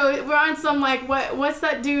 like, so we're on some like, what's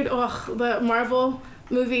that dude? Oh, the Marvel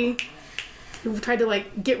movie who tried to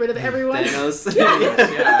like get rid of everyone. Thanos. Yeah.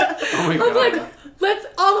 Oh my I god. was like, let's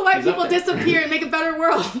all the white He's people up there. disappear and make a better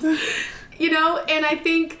world. You know, and I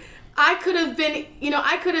think I could have been,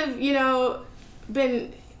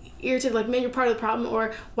 been irritated, like, man, you're part of the problem,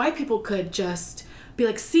 or white people could just be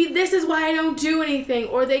like, see, this is why I don't do anything,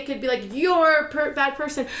 or they could be like, you're a bad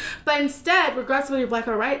person. But instead, regardless of whether you're black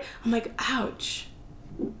or white, I'm like, ouch.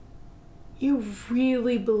 You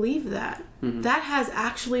really believe that? Mm-hmm. That has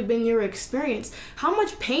actually been your experience. How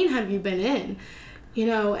much pain have you been in? You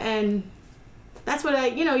know, and that's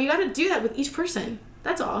what you got to do that with each person.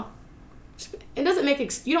 That's all. It doesn't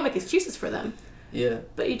you don't make excuses for them. Yeah.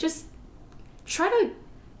 But you just try to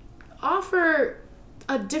offer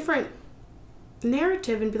a different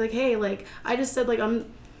narrative and be like, hey, like, I just said, like,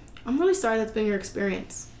 I'm really sorry that's been your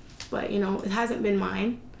experience. But, you know, it hasn't been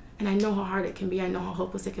mine. And I know how hard it can be. I know how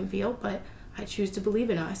hopeless it can feel. But I choose to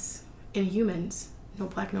believe in us, in humans. No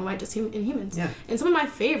black, no white, just in humans. Yeah. And some of my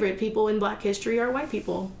favorite people in black history are white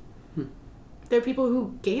people. They're people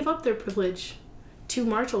who gave up their privilege to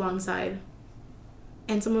march alongside.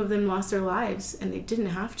 And some of them lost their lives, and they didn't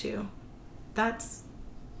have to. That's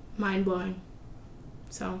mind-blowing.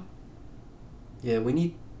 So. Yeah, we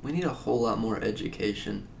need a whole lot more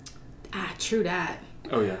education. True that.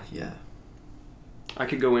 Oh, yeah. Yeah. I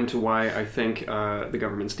could go into why I think the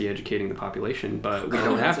government's de-educating the population, but we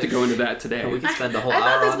don't have to go into that today. We could spend the whole hour on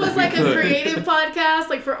I thought this was like a creative podcast,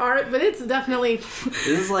 like for art, but it's definitely this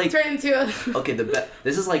is like turned into a... Okay,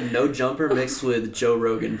 this is like No Jumper mixed with Joe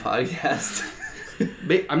Rogan podcast.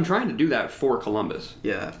 I'm trying to do that for Columbus.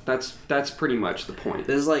 Yeah. That's pretty much the point.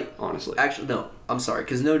 This is like... Honestly. Actually, no. I'm sorry,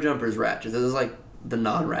 because No Jumper is ratchet. This is like the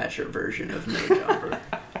non-ratchet version of No Jumper.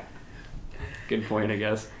 Good point, I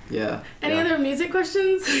guess. Yeah. Any other music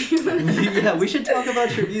questions? Yeah, we should talk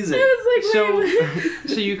about your music. So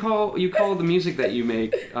you call the music that you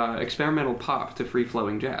make experimental pop to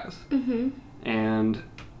free-flowing jazz. Mm-hmm. And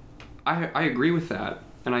I agree with that.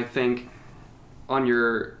 And I think on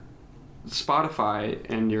your Spotify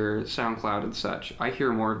and your SoundCloud and such, I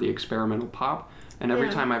hear more of the experimental pop. And every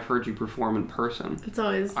time I've heard you perform in person, it's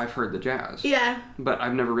always... I've heard the jazz. Yeah. But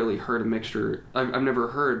I've never really heard a mixture. I've never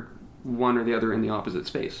heard one or the other in the opposite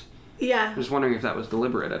space. Yeah. I'm just wondering if that was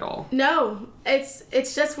deliberate at all. No, it's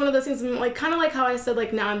just one of those things, like kind of like how I said,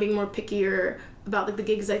 like, now I'm being more pickier about like the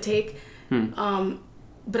gigs I take.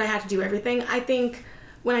 But I have to do everything. I think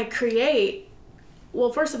when I create,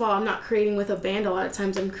 well, first of all, I'm not creating with a band. A lot of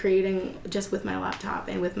times I'm creating just with my laptop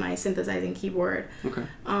and with my synthesizing keyboard. Okay.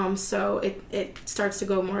 So it starts to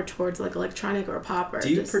go more towards like electronic or pop. Or do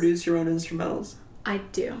you produce your own instrumentals? I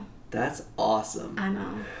do. That's awesome. I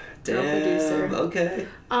know. Damn, producer. Okay.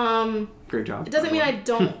 Great job. It doesn't mean I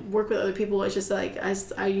don't work with other people. It's just like I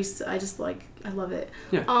love it.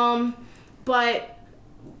 Yeah. But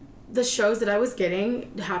the shows that I was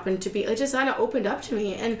getting happened to be, it just kind of opened up to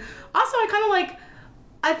me. And also I kind of like,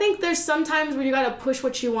 I think there's some times where you got to push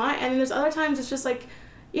what you want, and there's other times it's just like,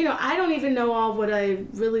 you know, I don't even know all what I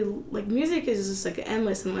really like. Music is just like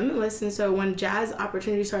endless and limitless. And so when jazz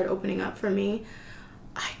opportunities started opening up for me,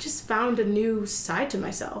 I just found a new side to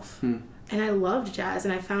myself. And I loved jazz,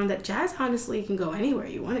 and I found that jazz honestly can go anywhere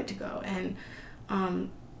you want it to go. And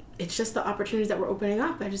it's just the opportunities that were opening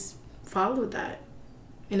up. I just followed that.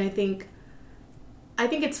 And I think I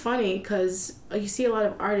think it's funny because you see a lot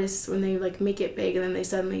of artists when they like make it big and then they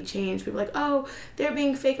suddenly change. People are like, oh, they're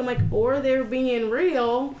being fake. I'm like, or they're being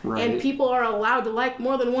real, and people are allowed to like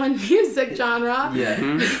more than one music genre. Yeah.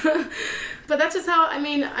 But that's just how, I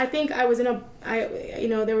mean, I think I was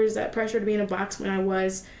there was that pressure to be in a box when I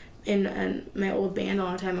was in my old band a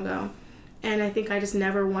long time ago. And I think I just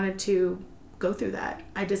never wanted to go through that.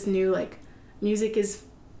 I just knew, like, music is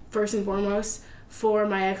first and foremost for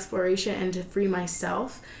my exploration and to free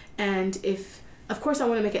myself. And of course I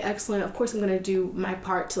want to make it excellent. Of course I'm going to do my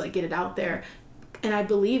part to, like, get it out there. And I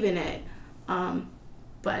believe in it.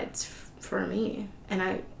 But it's for me.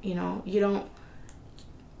 And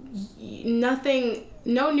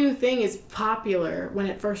no new thing is popular when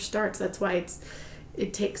it first starts. That's why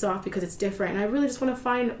it takes off, because it's different. And I really just want to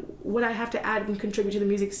find what I have to add and contribute to the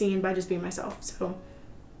music scene by just being myself. So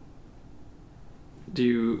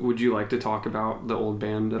would you like to talk about the old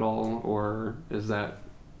band at all, or is that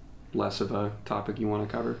less of a topic you want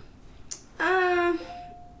to cover?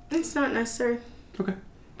 It's not necessary. Okay,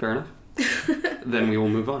 fair enough. Then we will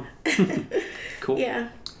move on. Cool. Yeah.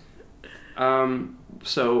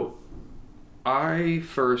 So I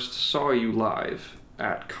first saw you live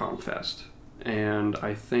at Comfest, and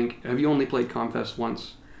I think, have you only played Comfest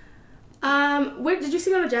once? Where did you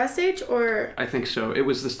see me on a jazz stage, or? I think so. It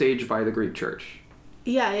was the stage by the Greek church.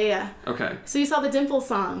 Yeah. Okay. So you saw the Dimple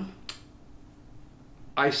song?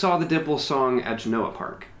 I saw the Dimple song at Genoa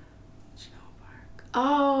Park.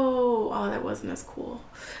 Oh, that wasn't as cool.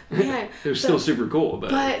 Man, it was still super cool,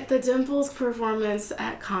 but the Dimples performance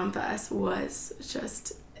at Comfest was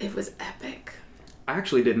just, it was epic. I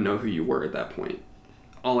actually didn't know who you were at that point.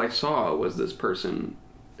 All I saw was this person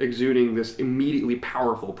exuding this immediately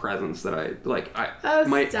powerful presence that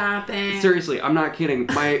stop it. Seriously, I'm not kidding.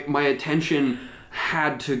 My attention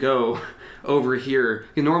had to go over here.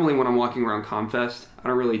 Normally when I'm walking around Comfest, I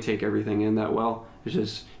don't really take everything in that well. It's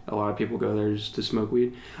just a lot of people go there just to smoke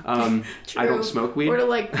weed. I don't smoke weed. Or to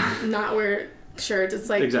like not wear shirts. It's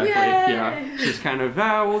like, exactly. Yay! Yeah. Just kind of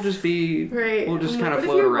we'll just be right. We'll just kind of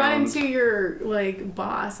float float around. around. What if you run into your like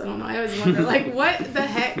boss? I don't know. I always wonder like what the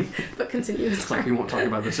heck. But continue. It's like we won't talk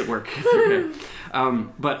about this at work. It's okay.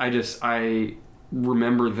 But I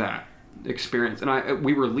remember that experience, and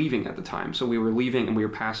we were leaving at the time, so we were leaving and we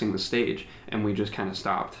were passing the stage, and we just kind of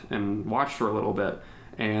stopped and watched for a little bit.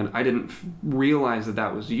 And I didn't realize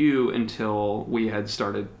that was you until we had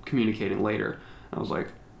started communicating later. I was like,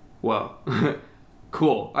 whoa,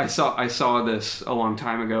 cool. I saw this a long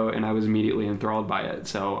time ago, and I was immediately enthralled by it.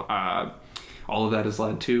 So all of that has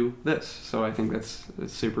led to this. So I think it's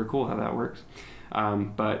super cool how that works.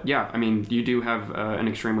 But yeah, I mean, you do have an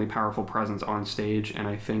extremely powerful presence on stage, and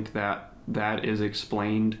I think that is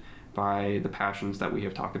explained by the passions that we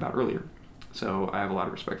have talked about earlier. So I have a lot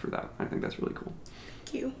of respect for that. I think that's really cool.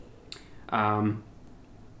 Thank you.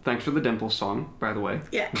 Thanks for the Dimples song, by the way.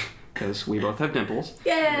 Yeah. Because we both have dimples.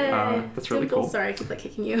 Yay! That's really Dimples, cool. Sorry, I keep like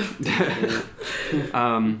kicking you.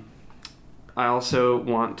 I also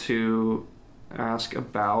want to ask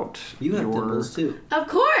about you have dimples too. Of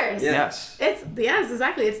course. Yeah. Yes. Yes,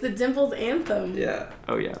 exactly. It's the Dimples anthem. Yeah.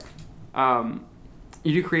 Oh yeah.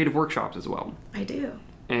 You do creative workshops as well. I do.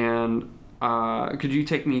 And could you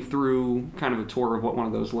take me through kind of a tour of what one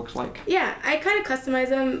of those looks like? Yeah, I kind of customize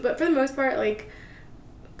them, but for the most part, like,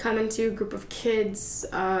 come into a group of kids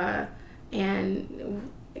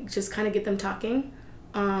and just kind of get them talking.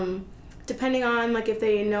 Depending on, like, if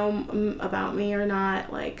they know about me or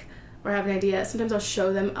not, like, or have an idea, sometimes I'll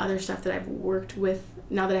show them other stuff that I've worked with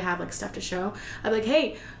now that I have, like, stuff to show. I'll be like,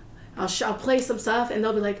 hey, I'll play some stuff, and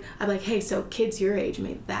they'll be like, I'm like, hey, so kids your age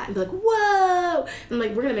made that, and be like, whoa, and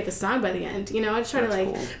like, we're gonna make a song by the end, you know. I just try to like,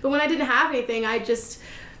 cool. But when I didn't have anything, I just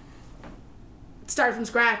started from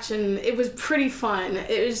scratch, and it was pretty fun.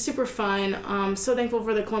 It was super fun. So thankful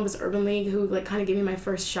for the Columbus Urban League, who like kind of gave me my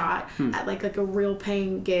first shot at like a real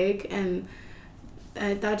paying gig, and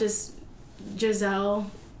that just Giselle,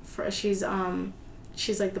 she's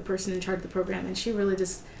like the person in charge of the program, and she really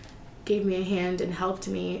just gave me a hand and helped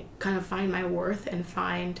me kind of find my worth and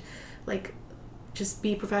find, like, just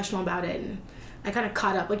be professional about it. And I kind of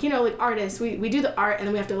caught up, like, you know, like artists, we do the art and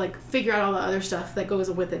then we have to like figure out all the other stuff that goes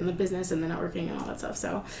with it in the business and the networking and all that stuff.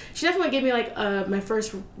 So she definitely gave me like my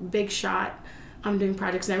first big shot doing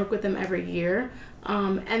projects, and I work with them every year.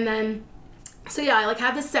 And then so yeah, I like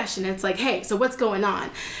have this session and it's like, hey, so what's going on?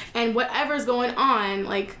 And whatever's going on,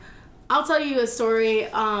 like, I'll tell you a story.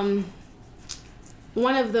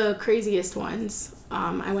 One of the craziest ones,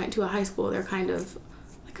 I went to a high school. They're kind of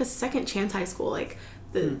like a second chance high school. Like,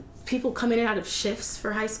 the people come in and out of shifts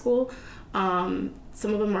for high school. Some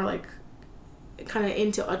of them are like kind of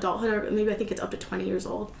into adulthood, or maybe I think it's up to 20 years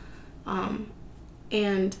old.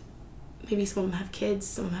 And maybe some of them have kids,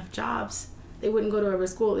 some of them have jobs. They wouldn't go to a regular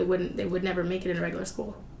school. They would never make it in a regular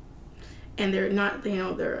school. And they're not,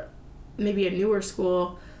 they're maybe a newer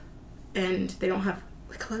school and they don't have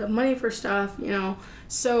like a lot of money for stuff,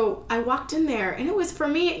 So I walked in there, and it was, for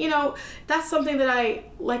me, that's something that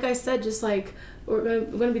like I said, just like, we're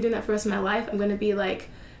gonna be doing that for the rest of my life. I'm gonna be like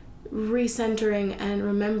recentering and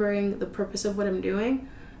remembering the purpose of what I'm doing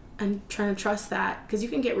and trying to trust that, because you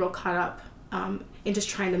can get real caught up in just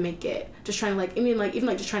trying to make it, just trying to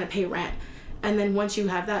even just trying to pay rent. And then once you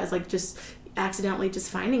have that, it's like just accidentally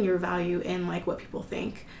just finding your value in like what people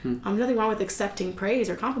think. Nothing wrong with accepting praise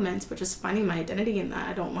or compliments, but just finding my identity in that.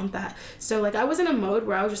 I don't want that. So like I was in a mode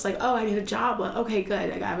where I was just like, oh, I need a job. Well, okay,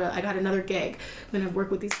 good. I got another gig. I'm gonna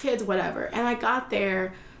work with these kids, whatever. And I got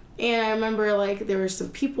there, and I remember like there were some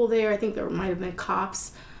people there. I think there might have been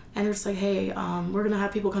cops, and they're just like, hey, we're gonna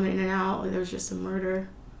have people coming in and out. Like, there was just a murder,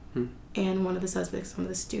 and one of the suspects, one of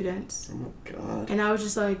the students. Oh my God. And I was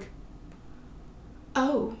just like,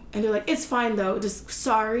 oh. And they're like, it's fine though, just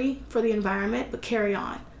sorry for the environment, but carry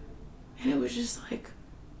on. And it was just like,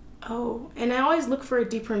 oh. And I always look for a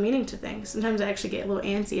deeper meaning to things. Sometimes I actually get a little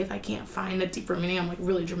antsy if I can't find a deeper meaning. I'm like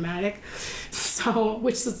really dramatic. So,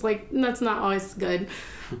 which is like, that's not always good.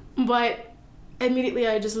 But immediately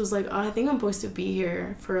I just was like, oh, I think I'm supposed to be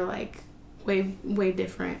here for like way, way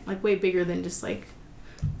different, like way bigger than just like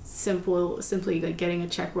simply like getting a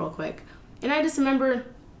check real quick. And I just remember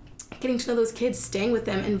getting to know those kids, staying with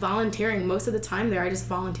them, and volunteering. Most of the time there, I just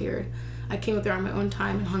volunteered. I came up there on my own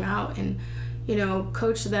time and hung out and,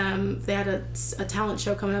 coached them. They had a talent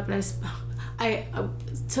show coming up, and I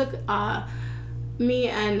took me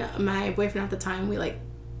and my boyfriend at the time, we like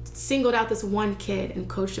singled out this one kid and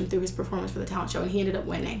coached him through his performance for the talent show, and he ended up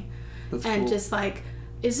winning. That's and cool. Just like,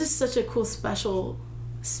 it's just such a cool, special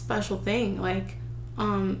thing. Like,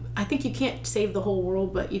 I think you can't save the whole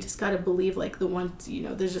world, but you just got to believe like the ones,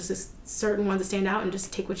 there's just this certain ones that stand out, and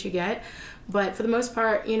just take what you get. But for the most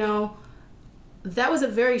part, that was a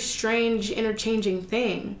very strange, interchanging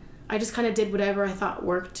thing. I just kind of did whatever I thought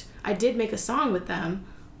worked. I did make a song with them,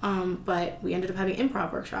 but we ended up having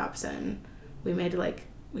improv workshops, and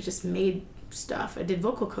we just made stuff. I did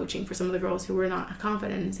vocal coaching for some of the girls who were not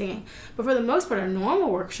confident in singing. But for the most part, our normal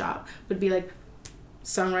workshop would be like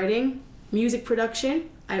songwriting, music production.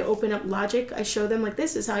 I open up Logic. I show them like,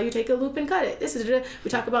 this is how you take a loop and cut it. We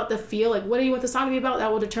talk about the feel, like what do you want the song to be about? That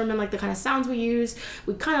will determine like the kind of sounds we use.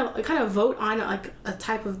 I kind of vote on like a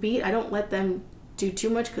type of beat. I don't let them do too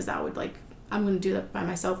much, because that would like, I'm going to do that by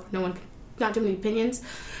myself. Not too many opinions.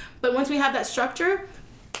 But once we have that structure,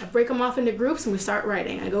 I break them off into groups and we start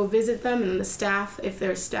writing. I go visit them, and the staff, if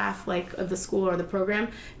they're staff like of the school or the program,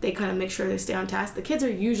 they kind of make sure they stay on task. The kids are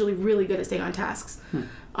usually really good at staying on tasks.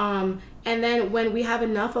 And then when we have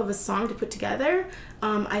enough of a song to put together,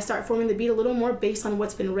 I start forming the beat a little more based on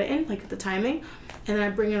what's been written, like the timing. And then I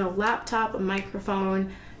bring in a laptop, a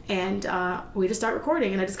microphone, and we just start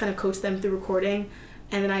recording. And I just kind of coach them through recording.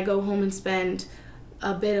 And then I go home and spend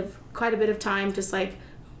quite a bit of time just like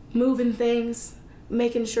moving things,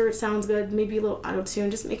 making sure it sounds good, maybe a little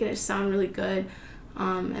auto-tune, just making it sound really good.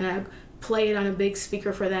 And I play it on a big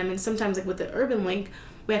speaker for them. And sometimes like with the Urban Link,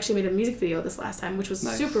 we actually made a music video this last time, which was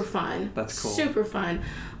nice. Super fun. That's cool. Super fun.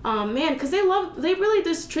 Man, because they really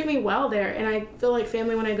just treat me well there, and I feel like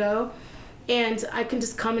family when I go, and I can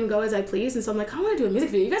just come and go as I please. And so I'm like, I want to do a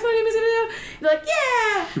music video. You guys want to do a music video? They're like,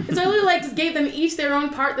 yeah! And so I literally like just gave them each their own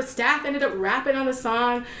part. The staff ended up rapping on the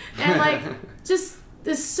song, and like just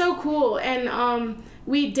this is so cool. And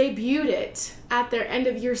we debuted it at their end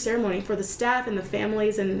of year ceremony for the staff and the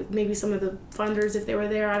families and maybe some of the funders if they were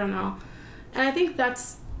there. I don't know. And I think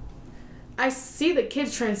I see the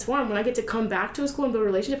kids transform when I get to come back to a school and build a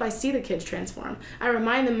relationship. I see the kids transform. I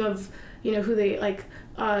remind them of, who they like.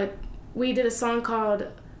 We did a song called,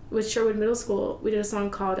 with Sherwood Middle School, we did a song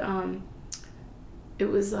called, it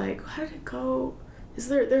was like, how did it go?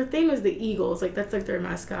 Their theme is the Eagles, like that's like their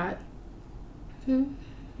mascot.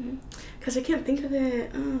 Because I can't think of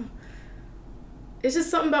it. It's just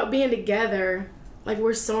something about being together. Like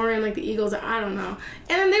we're soaring like the Eagles, I don't know.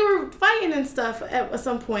 And then they were fighting and stuff at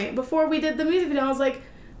some point. Before we did the music video, I was like,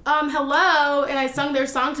 hello. And I sung their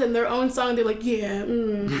song to them, their own song. They're like, yeah.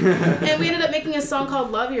 And we ended up making a song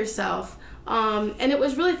called Love Yourself. And it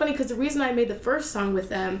was really funny because the reason I made the first song with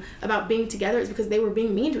them about being together is because they were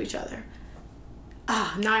being mean to each other.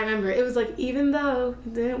 Now I remember. It was like, even though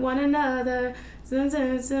we didn't one another,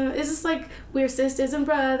 it's just like we're sisters and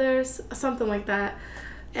brothers, something like that.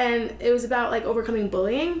 And it was about like overcoming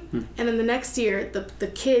bullying. And then the next year, the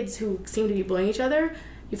kids who seemed to be bullying each other,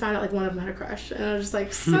 you found out like one of them had a crush, and I was just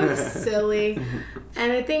like so silly.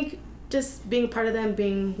 And I think just being a part of them,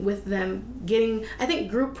 being with them, I think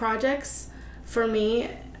group projects for me,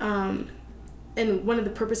 and one of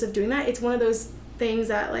the purpose of doing that, it's one of those things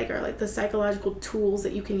that like are like the psychological tools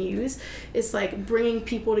that you can use. It's like bringing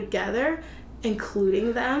people together,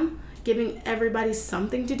 including them, giving everybody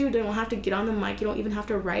something to do. They don't have to get on the mic. You don't even have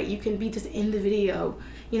to write. You can be just in the video.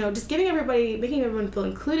 Just making everyone feel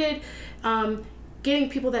included. Getting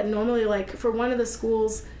people that normally, like, for one of the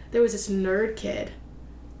schools, there was this nerd kid,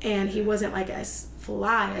 and he wasn't like as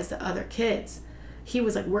fly as the other kids. He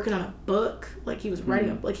was like working on a book, like he was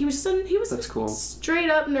writing like he was That's cool.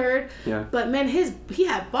 Straight up nerd. Yeah. But man, he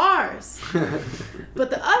had bars.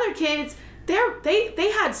 But the other kids,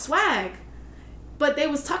 they had swag, but they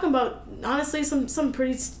was talking about honestly some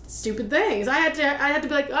pretty stupid things. I had to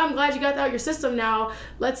be like, oh, I'm glad you got that out your system. Now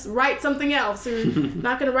let's write something else. We're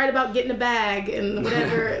not gonna write about getting a bag and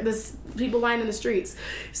whatever this people lying in the streets.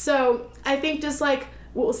 So I think just like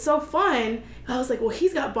what was so fun, I was like, well,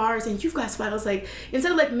 he's got bars and you've got swag. I was like,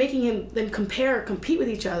 instead of like making them compete with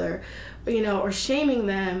each other, or shaming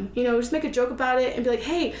them, just make a joke about it and be like,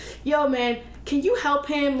 hey, yo, man, can you help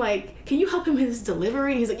him? Like, can you help him with his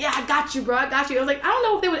delivery? And he's like, yeah, I got you, bro. I got you. I was like, I don't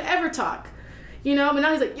know if they would ever talk, but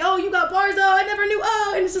now he's like, yo, you got bars. Oh, I never knew.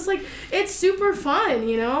 Oh, and it's just like, it's super fun,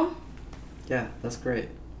 Yeah, that's great.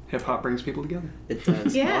 Hip hop brings people together. It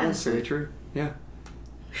does. Yeah. Honestly. Very true. Yeah.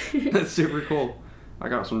 That's super cool. I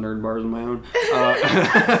got some nerd bars of my own.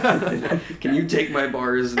 Can you take my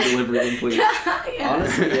bars and deliver them, please? Yeah.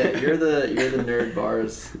 Honestly, yeah, you're the nerd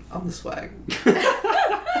bars. I'm the swag.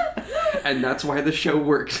 And that's why the show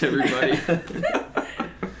works, everybody.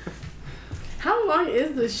 How long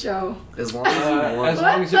is this show? As long as you want. As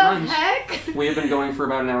long What as it the runs. heck? We have been going for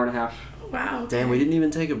about an hour and a half. Wow. Damn, we didn't even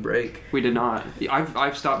take a break. We did not.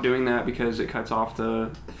 I've stopped doing that because it cuts off the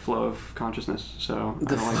flow of consciousness. So I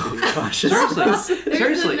don't like to do that.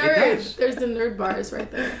 Seriously, it does. There's the nerd bars right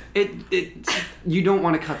there. You don't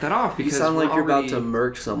want to cut that off You because sound like we're you're about already- to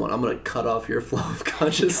murk someone. I'm gonna cut off your flow of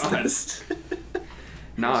consciousness.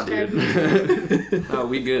 Nah, dude. Oh,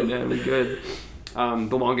 we good, man. We good.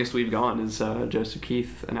 The longest we've gone is Joseph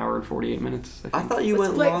Keith, an hour and 48 minutes. I thought you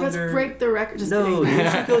went Let's longer. break the record. Just No, kidding.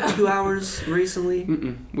 did you go 2 hours recently?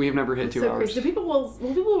 Mm-mm. We have never hit That's 2 so hours. crazy. People will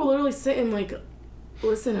literally sit and like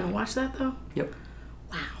listen and watch that though. Yep.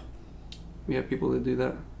 Wow. We have people that do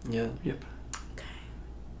that. Yeah. Yep. Okay.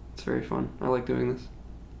 It's very fun. I like doing this.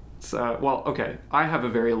 It's, okay. I have a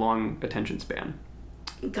very long attention span.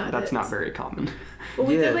 Got That's it. not very common. But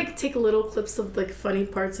we Yeah. could like take little clips of like funny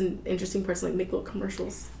parts and interesting parts and like make little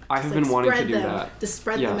commercials. I Just, have like, been wanting to spread do them, that. To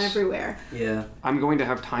spread them Yes. everywhere. Yeah. I'm going to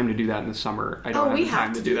have time to do that in the summer. I don't have we the have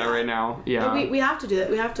time to to do do that that. right now. Yeah. No, we have to do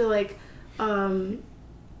that. We have to like,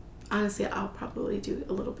 honestly, I'll probably do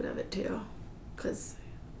a little bit of it too, because,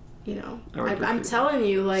 I would I'm appreciate telling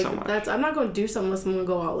you, like so much. I'm not going to do something unless I'm going to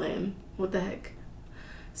go all in. What the heck?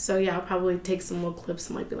 So yeah, I'll probably take some little clips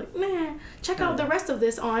and like be like, man, check out the rest of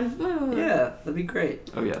this on. Yeah, that'd be great.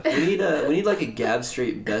 Oh, yeah. We need like a Gab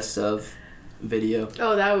Street best of video.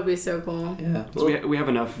 Oh, that would be so cool. Yeah. So Well, we have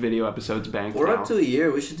enough video episodes banked we're now. up to a year.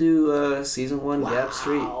 We should do season 1 Gab Wow.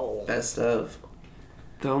 Street best of.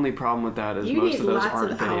 The only problem with that is You most need of those lots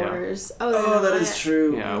aren't of video. hours. Oh, that is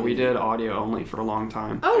true. Yeah, we did audio only for a long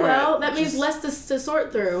time. Oh well, Alright, that means just less to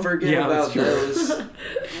sort through. Forget Yeah, about that's true. those.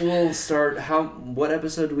 We'll start. What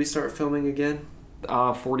episode do we start filming again?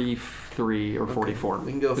 43 or 44.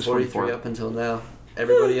 We can go It was 43 up until now.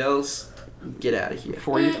 Everybody else, get out of here.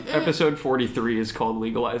 40, episode 43 is called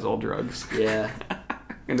Legalize All Drugs. Yeah.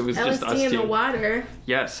 And it was just us LSD in two. the water.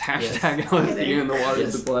 Yes, hashtag LSD in the water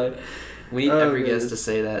Yes. supply. We need Oh, every man. guest to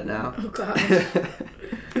say that now. Oh gosh.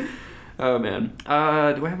 Oh, man.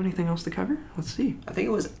 Do I have anything else to cover? Let's see. I think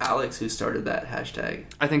it was Alex who started that hashtag.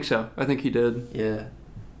 I think so. I think he did. Yeah.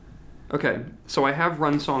 Okay, so I have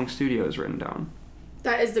Run Song Studios written down.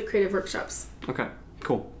 That is the creative workshops. Okay,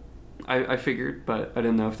 cool. I figured, but I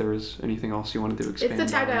didn't know if there was anything else you wanted to expand It's the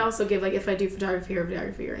tag on. I also give, like if I do photography or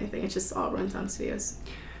videography or anything. It's just all Run Song Studios.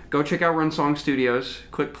 Go check out Run Song Studios.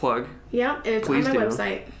 Quick plug. Yeah, and it's Please on my do.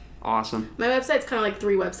 website. Awesome. My website's kind of like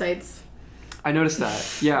 3 websites. I noticed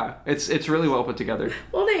that. Yeah, it's really well put together.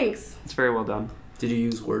 Well, thanks. It's very well done. Did you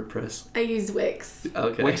use WordPress? I use Wix.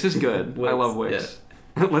 Okay. Wix is good. I Wix, love Wix.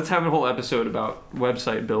 Let's have a whole episode about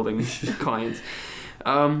website building clients.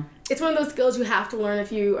 It's one of those skills you have to learn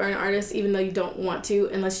if you are an artist, even though you don't want to,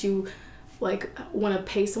 unless you like want to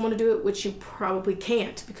pay someone to do it, which you probably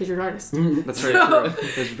can't because you're an artist. That's very So, true.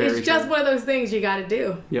 That's very It's just true. one of those things you got to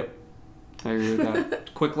do. Yep. I agree with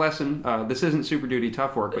that. Quick lesson. This isn't Super Duty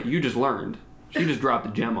tough work, but you just learned She just dropped a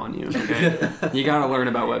gem on you, okay? You gotta learn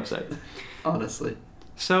about websites. Honestly.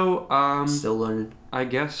 So, Still learning. I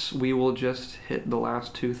guess we will just hit the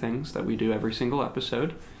last two things that we do every single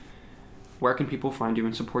episode. Where can people find you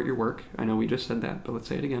and support your work? I know we just said that, but let's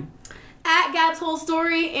say it again. At Gab's Whole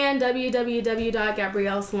Story and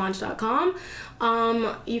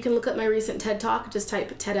www.gabriellesolange.com. You can look up my recent TED Talk. Just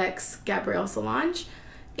type TEDx Gabrielle Solange.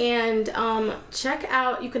 And check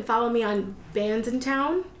out, you can follow me on Bands in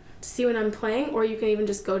Town to see when I'm playing, or you can even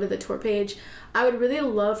just go to the tour page. I would really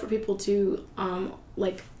love for people to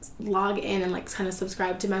log in and kind of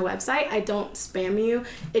subscribe to my website. I don't spam you.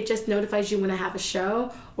 It just notifies you when I have a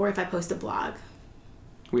show or if I post a blog.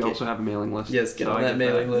 We also have a mailing list. Yes, get on that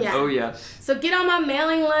mailing list. Yeah. Oh, yes. So get on my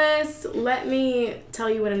mailing list. Let me tell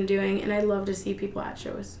you what I'm doing, and I'd love to see people at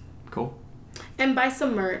shows. Cool. And buy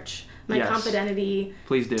some merch. My Yes. Confidentity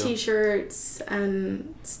Please do. T-shirts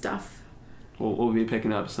and stuff. We'll be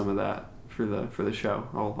picking up some of that for the show.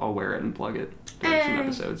 I'll wear it and plug it during some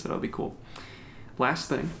episodes. That'll be cool. Last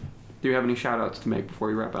thing. Do you have any shout-outs to make before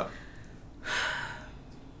we wrap up?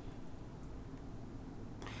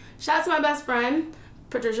 Shout out to my best friend,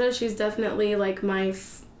 Patricia. She's definitely my...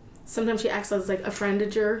 Sometimes she acts as a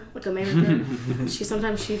friendager, like a manager.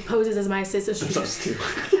 Sometimes she poses as my assistant. Sometimes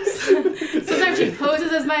she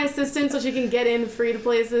poses as my assistant so she can get in free to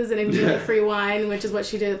places and enjoy free wine, which is what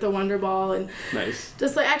she did at the Wonder Ball. And Nice.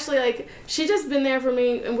 just she just been there for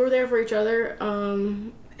me, and we're there for each other.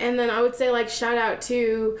 And then I would say shout out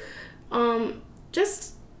to,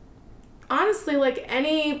 just honestly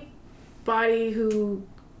anybody who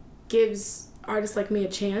gives artists like me a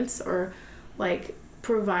chance or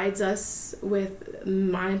provides us with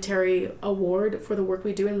monetary award for the work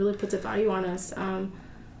we do and really puts a value on us.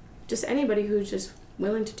 Just anybody who's just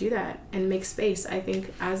willing to do that and make space. I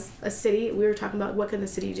think as a city, we were talking about what can the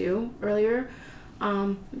city do earlier.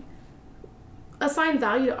 Assign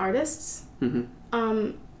value to artists.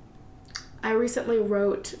 Mm-hmm. I recently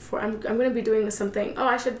wrote I'm going to be doing something.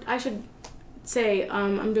 I should say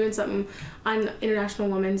I'm doing something on International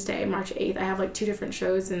Women's Day, March 8th. I have 2 different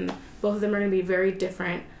shows, and both of them are going to be very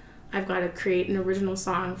different. I've got to create an original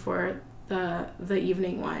song for the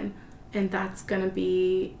evening one, and that's going to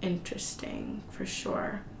be interesting for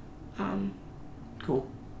sure. Cool.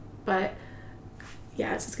 But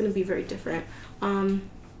yeah, it's just going to be very different.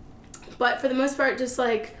 But for the most part, just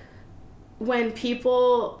when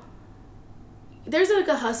people... There's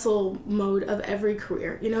a hustle mode of every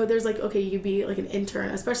career. There's you could be an intern,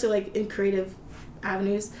 especially in creative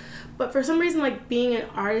avenues. But for some reason, being an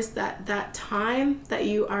artist, that time that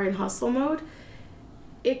you are in hustle mode,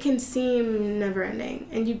 it can seem never ending.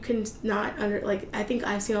 And you can not I think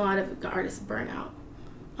I've seen a lot of artists burn out.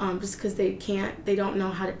 Just because they don't know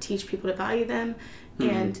how to teach people to value them. Mm-hmm.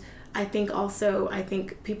 And I think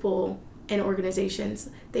people and organizations,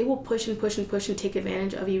 they will push and push and push and take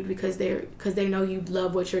advantage of you because they know you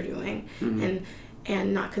love what you're doing. Mm-hmm.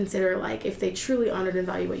 and not consider if they truly honored and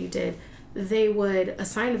value what you did, they would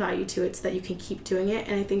assign value to it so that you can keep doing it.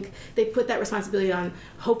 And I think they put that responsibility on,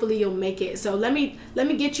 hopefully you'll make it. So let me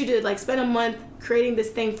get you to spend a month creating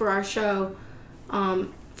this thing for our show,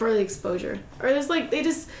 for the exposure. Or there's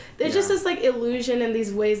just this illusion and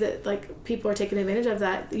these ways that people are taking advantage of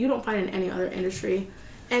that you don't find in any other industry.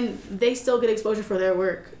 And they still get exposure for their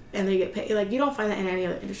work, and they get paid. You don't find that in any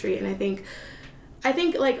other industry. And I think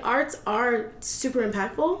arts are super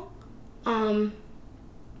impactful.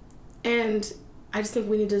 And I just think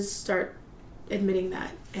we need to start admitting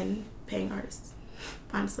that and paying artists,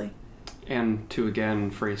 honestly. And to again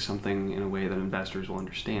phrase something in a way that investors will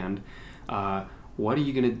understand, what are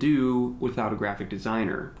you going to do without a graphic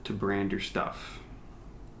designer to brand your stuff?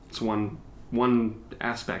 It's one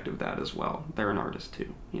aspect of that as well. They're an artist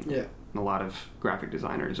too. Yeah. And a lot of graphic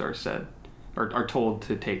designers are told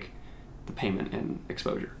to take the payment and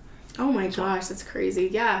exposure. Oh my gosh, that's crazy.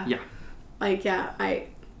 Yeah. Yeah.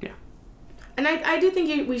 And I do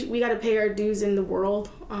think we got to pay our dues in the world.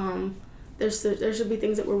 There should be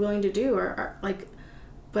things that we're willing to do,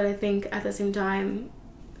 but I think at the same time,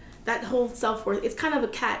 that whole self-worth, it's kind of a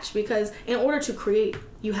catch, because in order to create,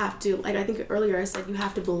 you have to, I think earlier I said, you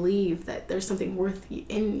have to believe that there's something worth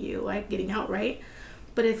in you, getting out, right?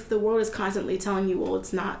 But if the world is constantly telling you, well,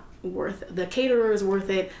 it's not worth it, the caterer is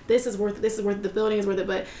worth it, this is worth it, the building is worth it,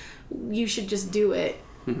 but you should just do it.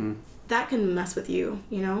 Mm-hmm. That can mess with you,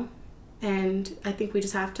 And I think we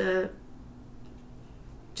just have to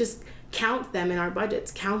just count them in our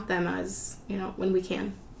budgets, count them as, when we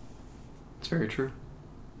can. It's very true.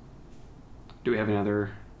 Do we have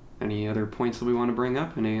any other points that we want to bring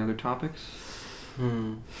up? Any other topics?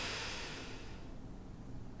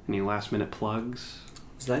 Any last minute plugs?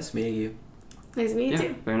 It's nice meeting you. Nice to meet you Yeah,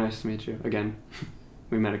 too. very nice to meet you. Again,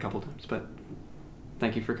 we met a couple times, but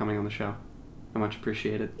thank you for coming on the show. I much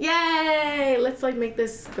appreciate it. Yay! Let's like make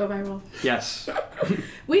this go viral. Yes.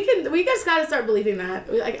 We just gotta start believing that.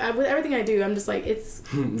 Like with everything I do, I'm just like it's.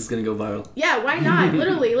 It's gonna go viral. Yeah, why not?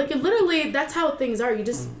 Literally, that's how things are. You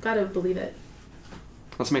just gotta believe it.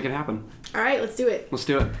 Let's make it happen. All right, let's do it. Let's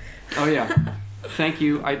do it. Oh yeah. Thank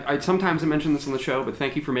you. I sometimes I mention this on the show, but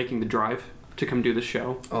thank you for making the drive to come do the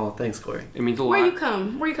show. Oh, thanks, Corey. It means a lot. Where you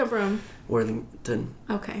come from? Worthington.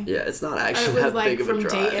 Okay. Yeah, it's not actually was that like big of a from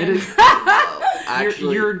drive. Dayton. It is. No,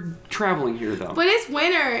 actually, You're traveling here though. But it's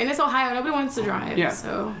winter and it's Ohio. Nobody wants to drive. Yeah.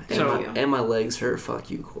 So thank So- you. and my legs hurt. Fuck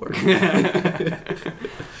you, Corey.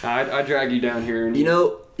 I drag you down here. And You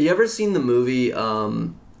know, you ever seen the movie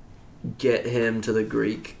Get Him to the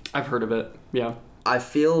Greek? I've heard of it. Yeah. I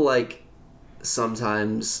feel like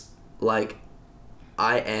sometimes, like,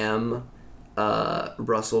 I am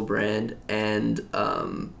Russell Brand and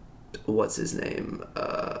what's his name?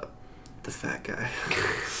 The fat guy.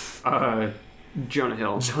 Jonah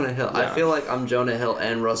Hill. Jonah Hill. Yeah. I feel like I'm Jonah Hill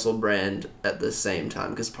and Russell Brand at the same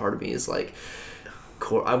time because part of me is like,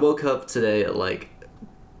 I woke up today at like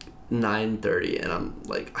 9:30 and I'm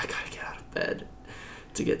like, I gotta get out of bed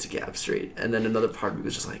to get to Gap Street, and then another part of me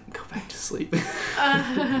was just like, go back to sleep.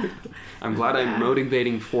 I'm glad I'm a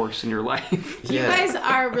motivating force in your life. You guys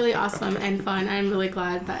are really awesome and fun. I'm really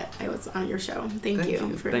glad that I was on your show. Thank you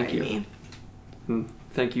for Thank inviting you. me. And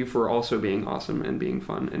thank you for also being awesome and being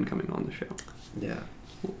fun and coming on the show. Yeah.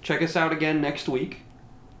 Check us out again next week,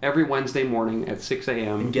 every Wednesday morning at 6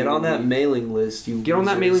 a.m. And get on that mailing list, you Get on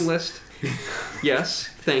that losers. mailing list. Yes,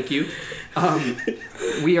 thank you.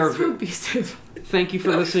 We are. So abusive. Thank you for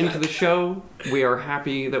listening to the show. We are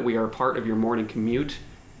happy that we are part of your morning commute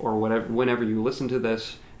or whatever. Whenever you listen to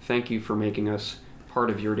this, thank you for making us part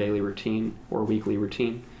of your daily routine or weekly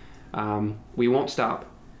routine. We won't stop.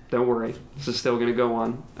 Don't worry. This is still going to go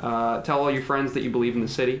on. Tell all your friends that you believe in the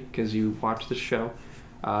city because you watch this show.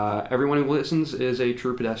 Everyone who listens is a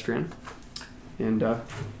true pedestrian. And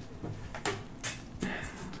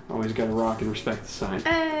always got to rock and respect the sign.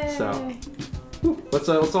 Hey. So let's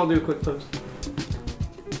all do a quick post.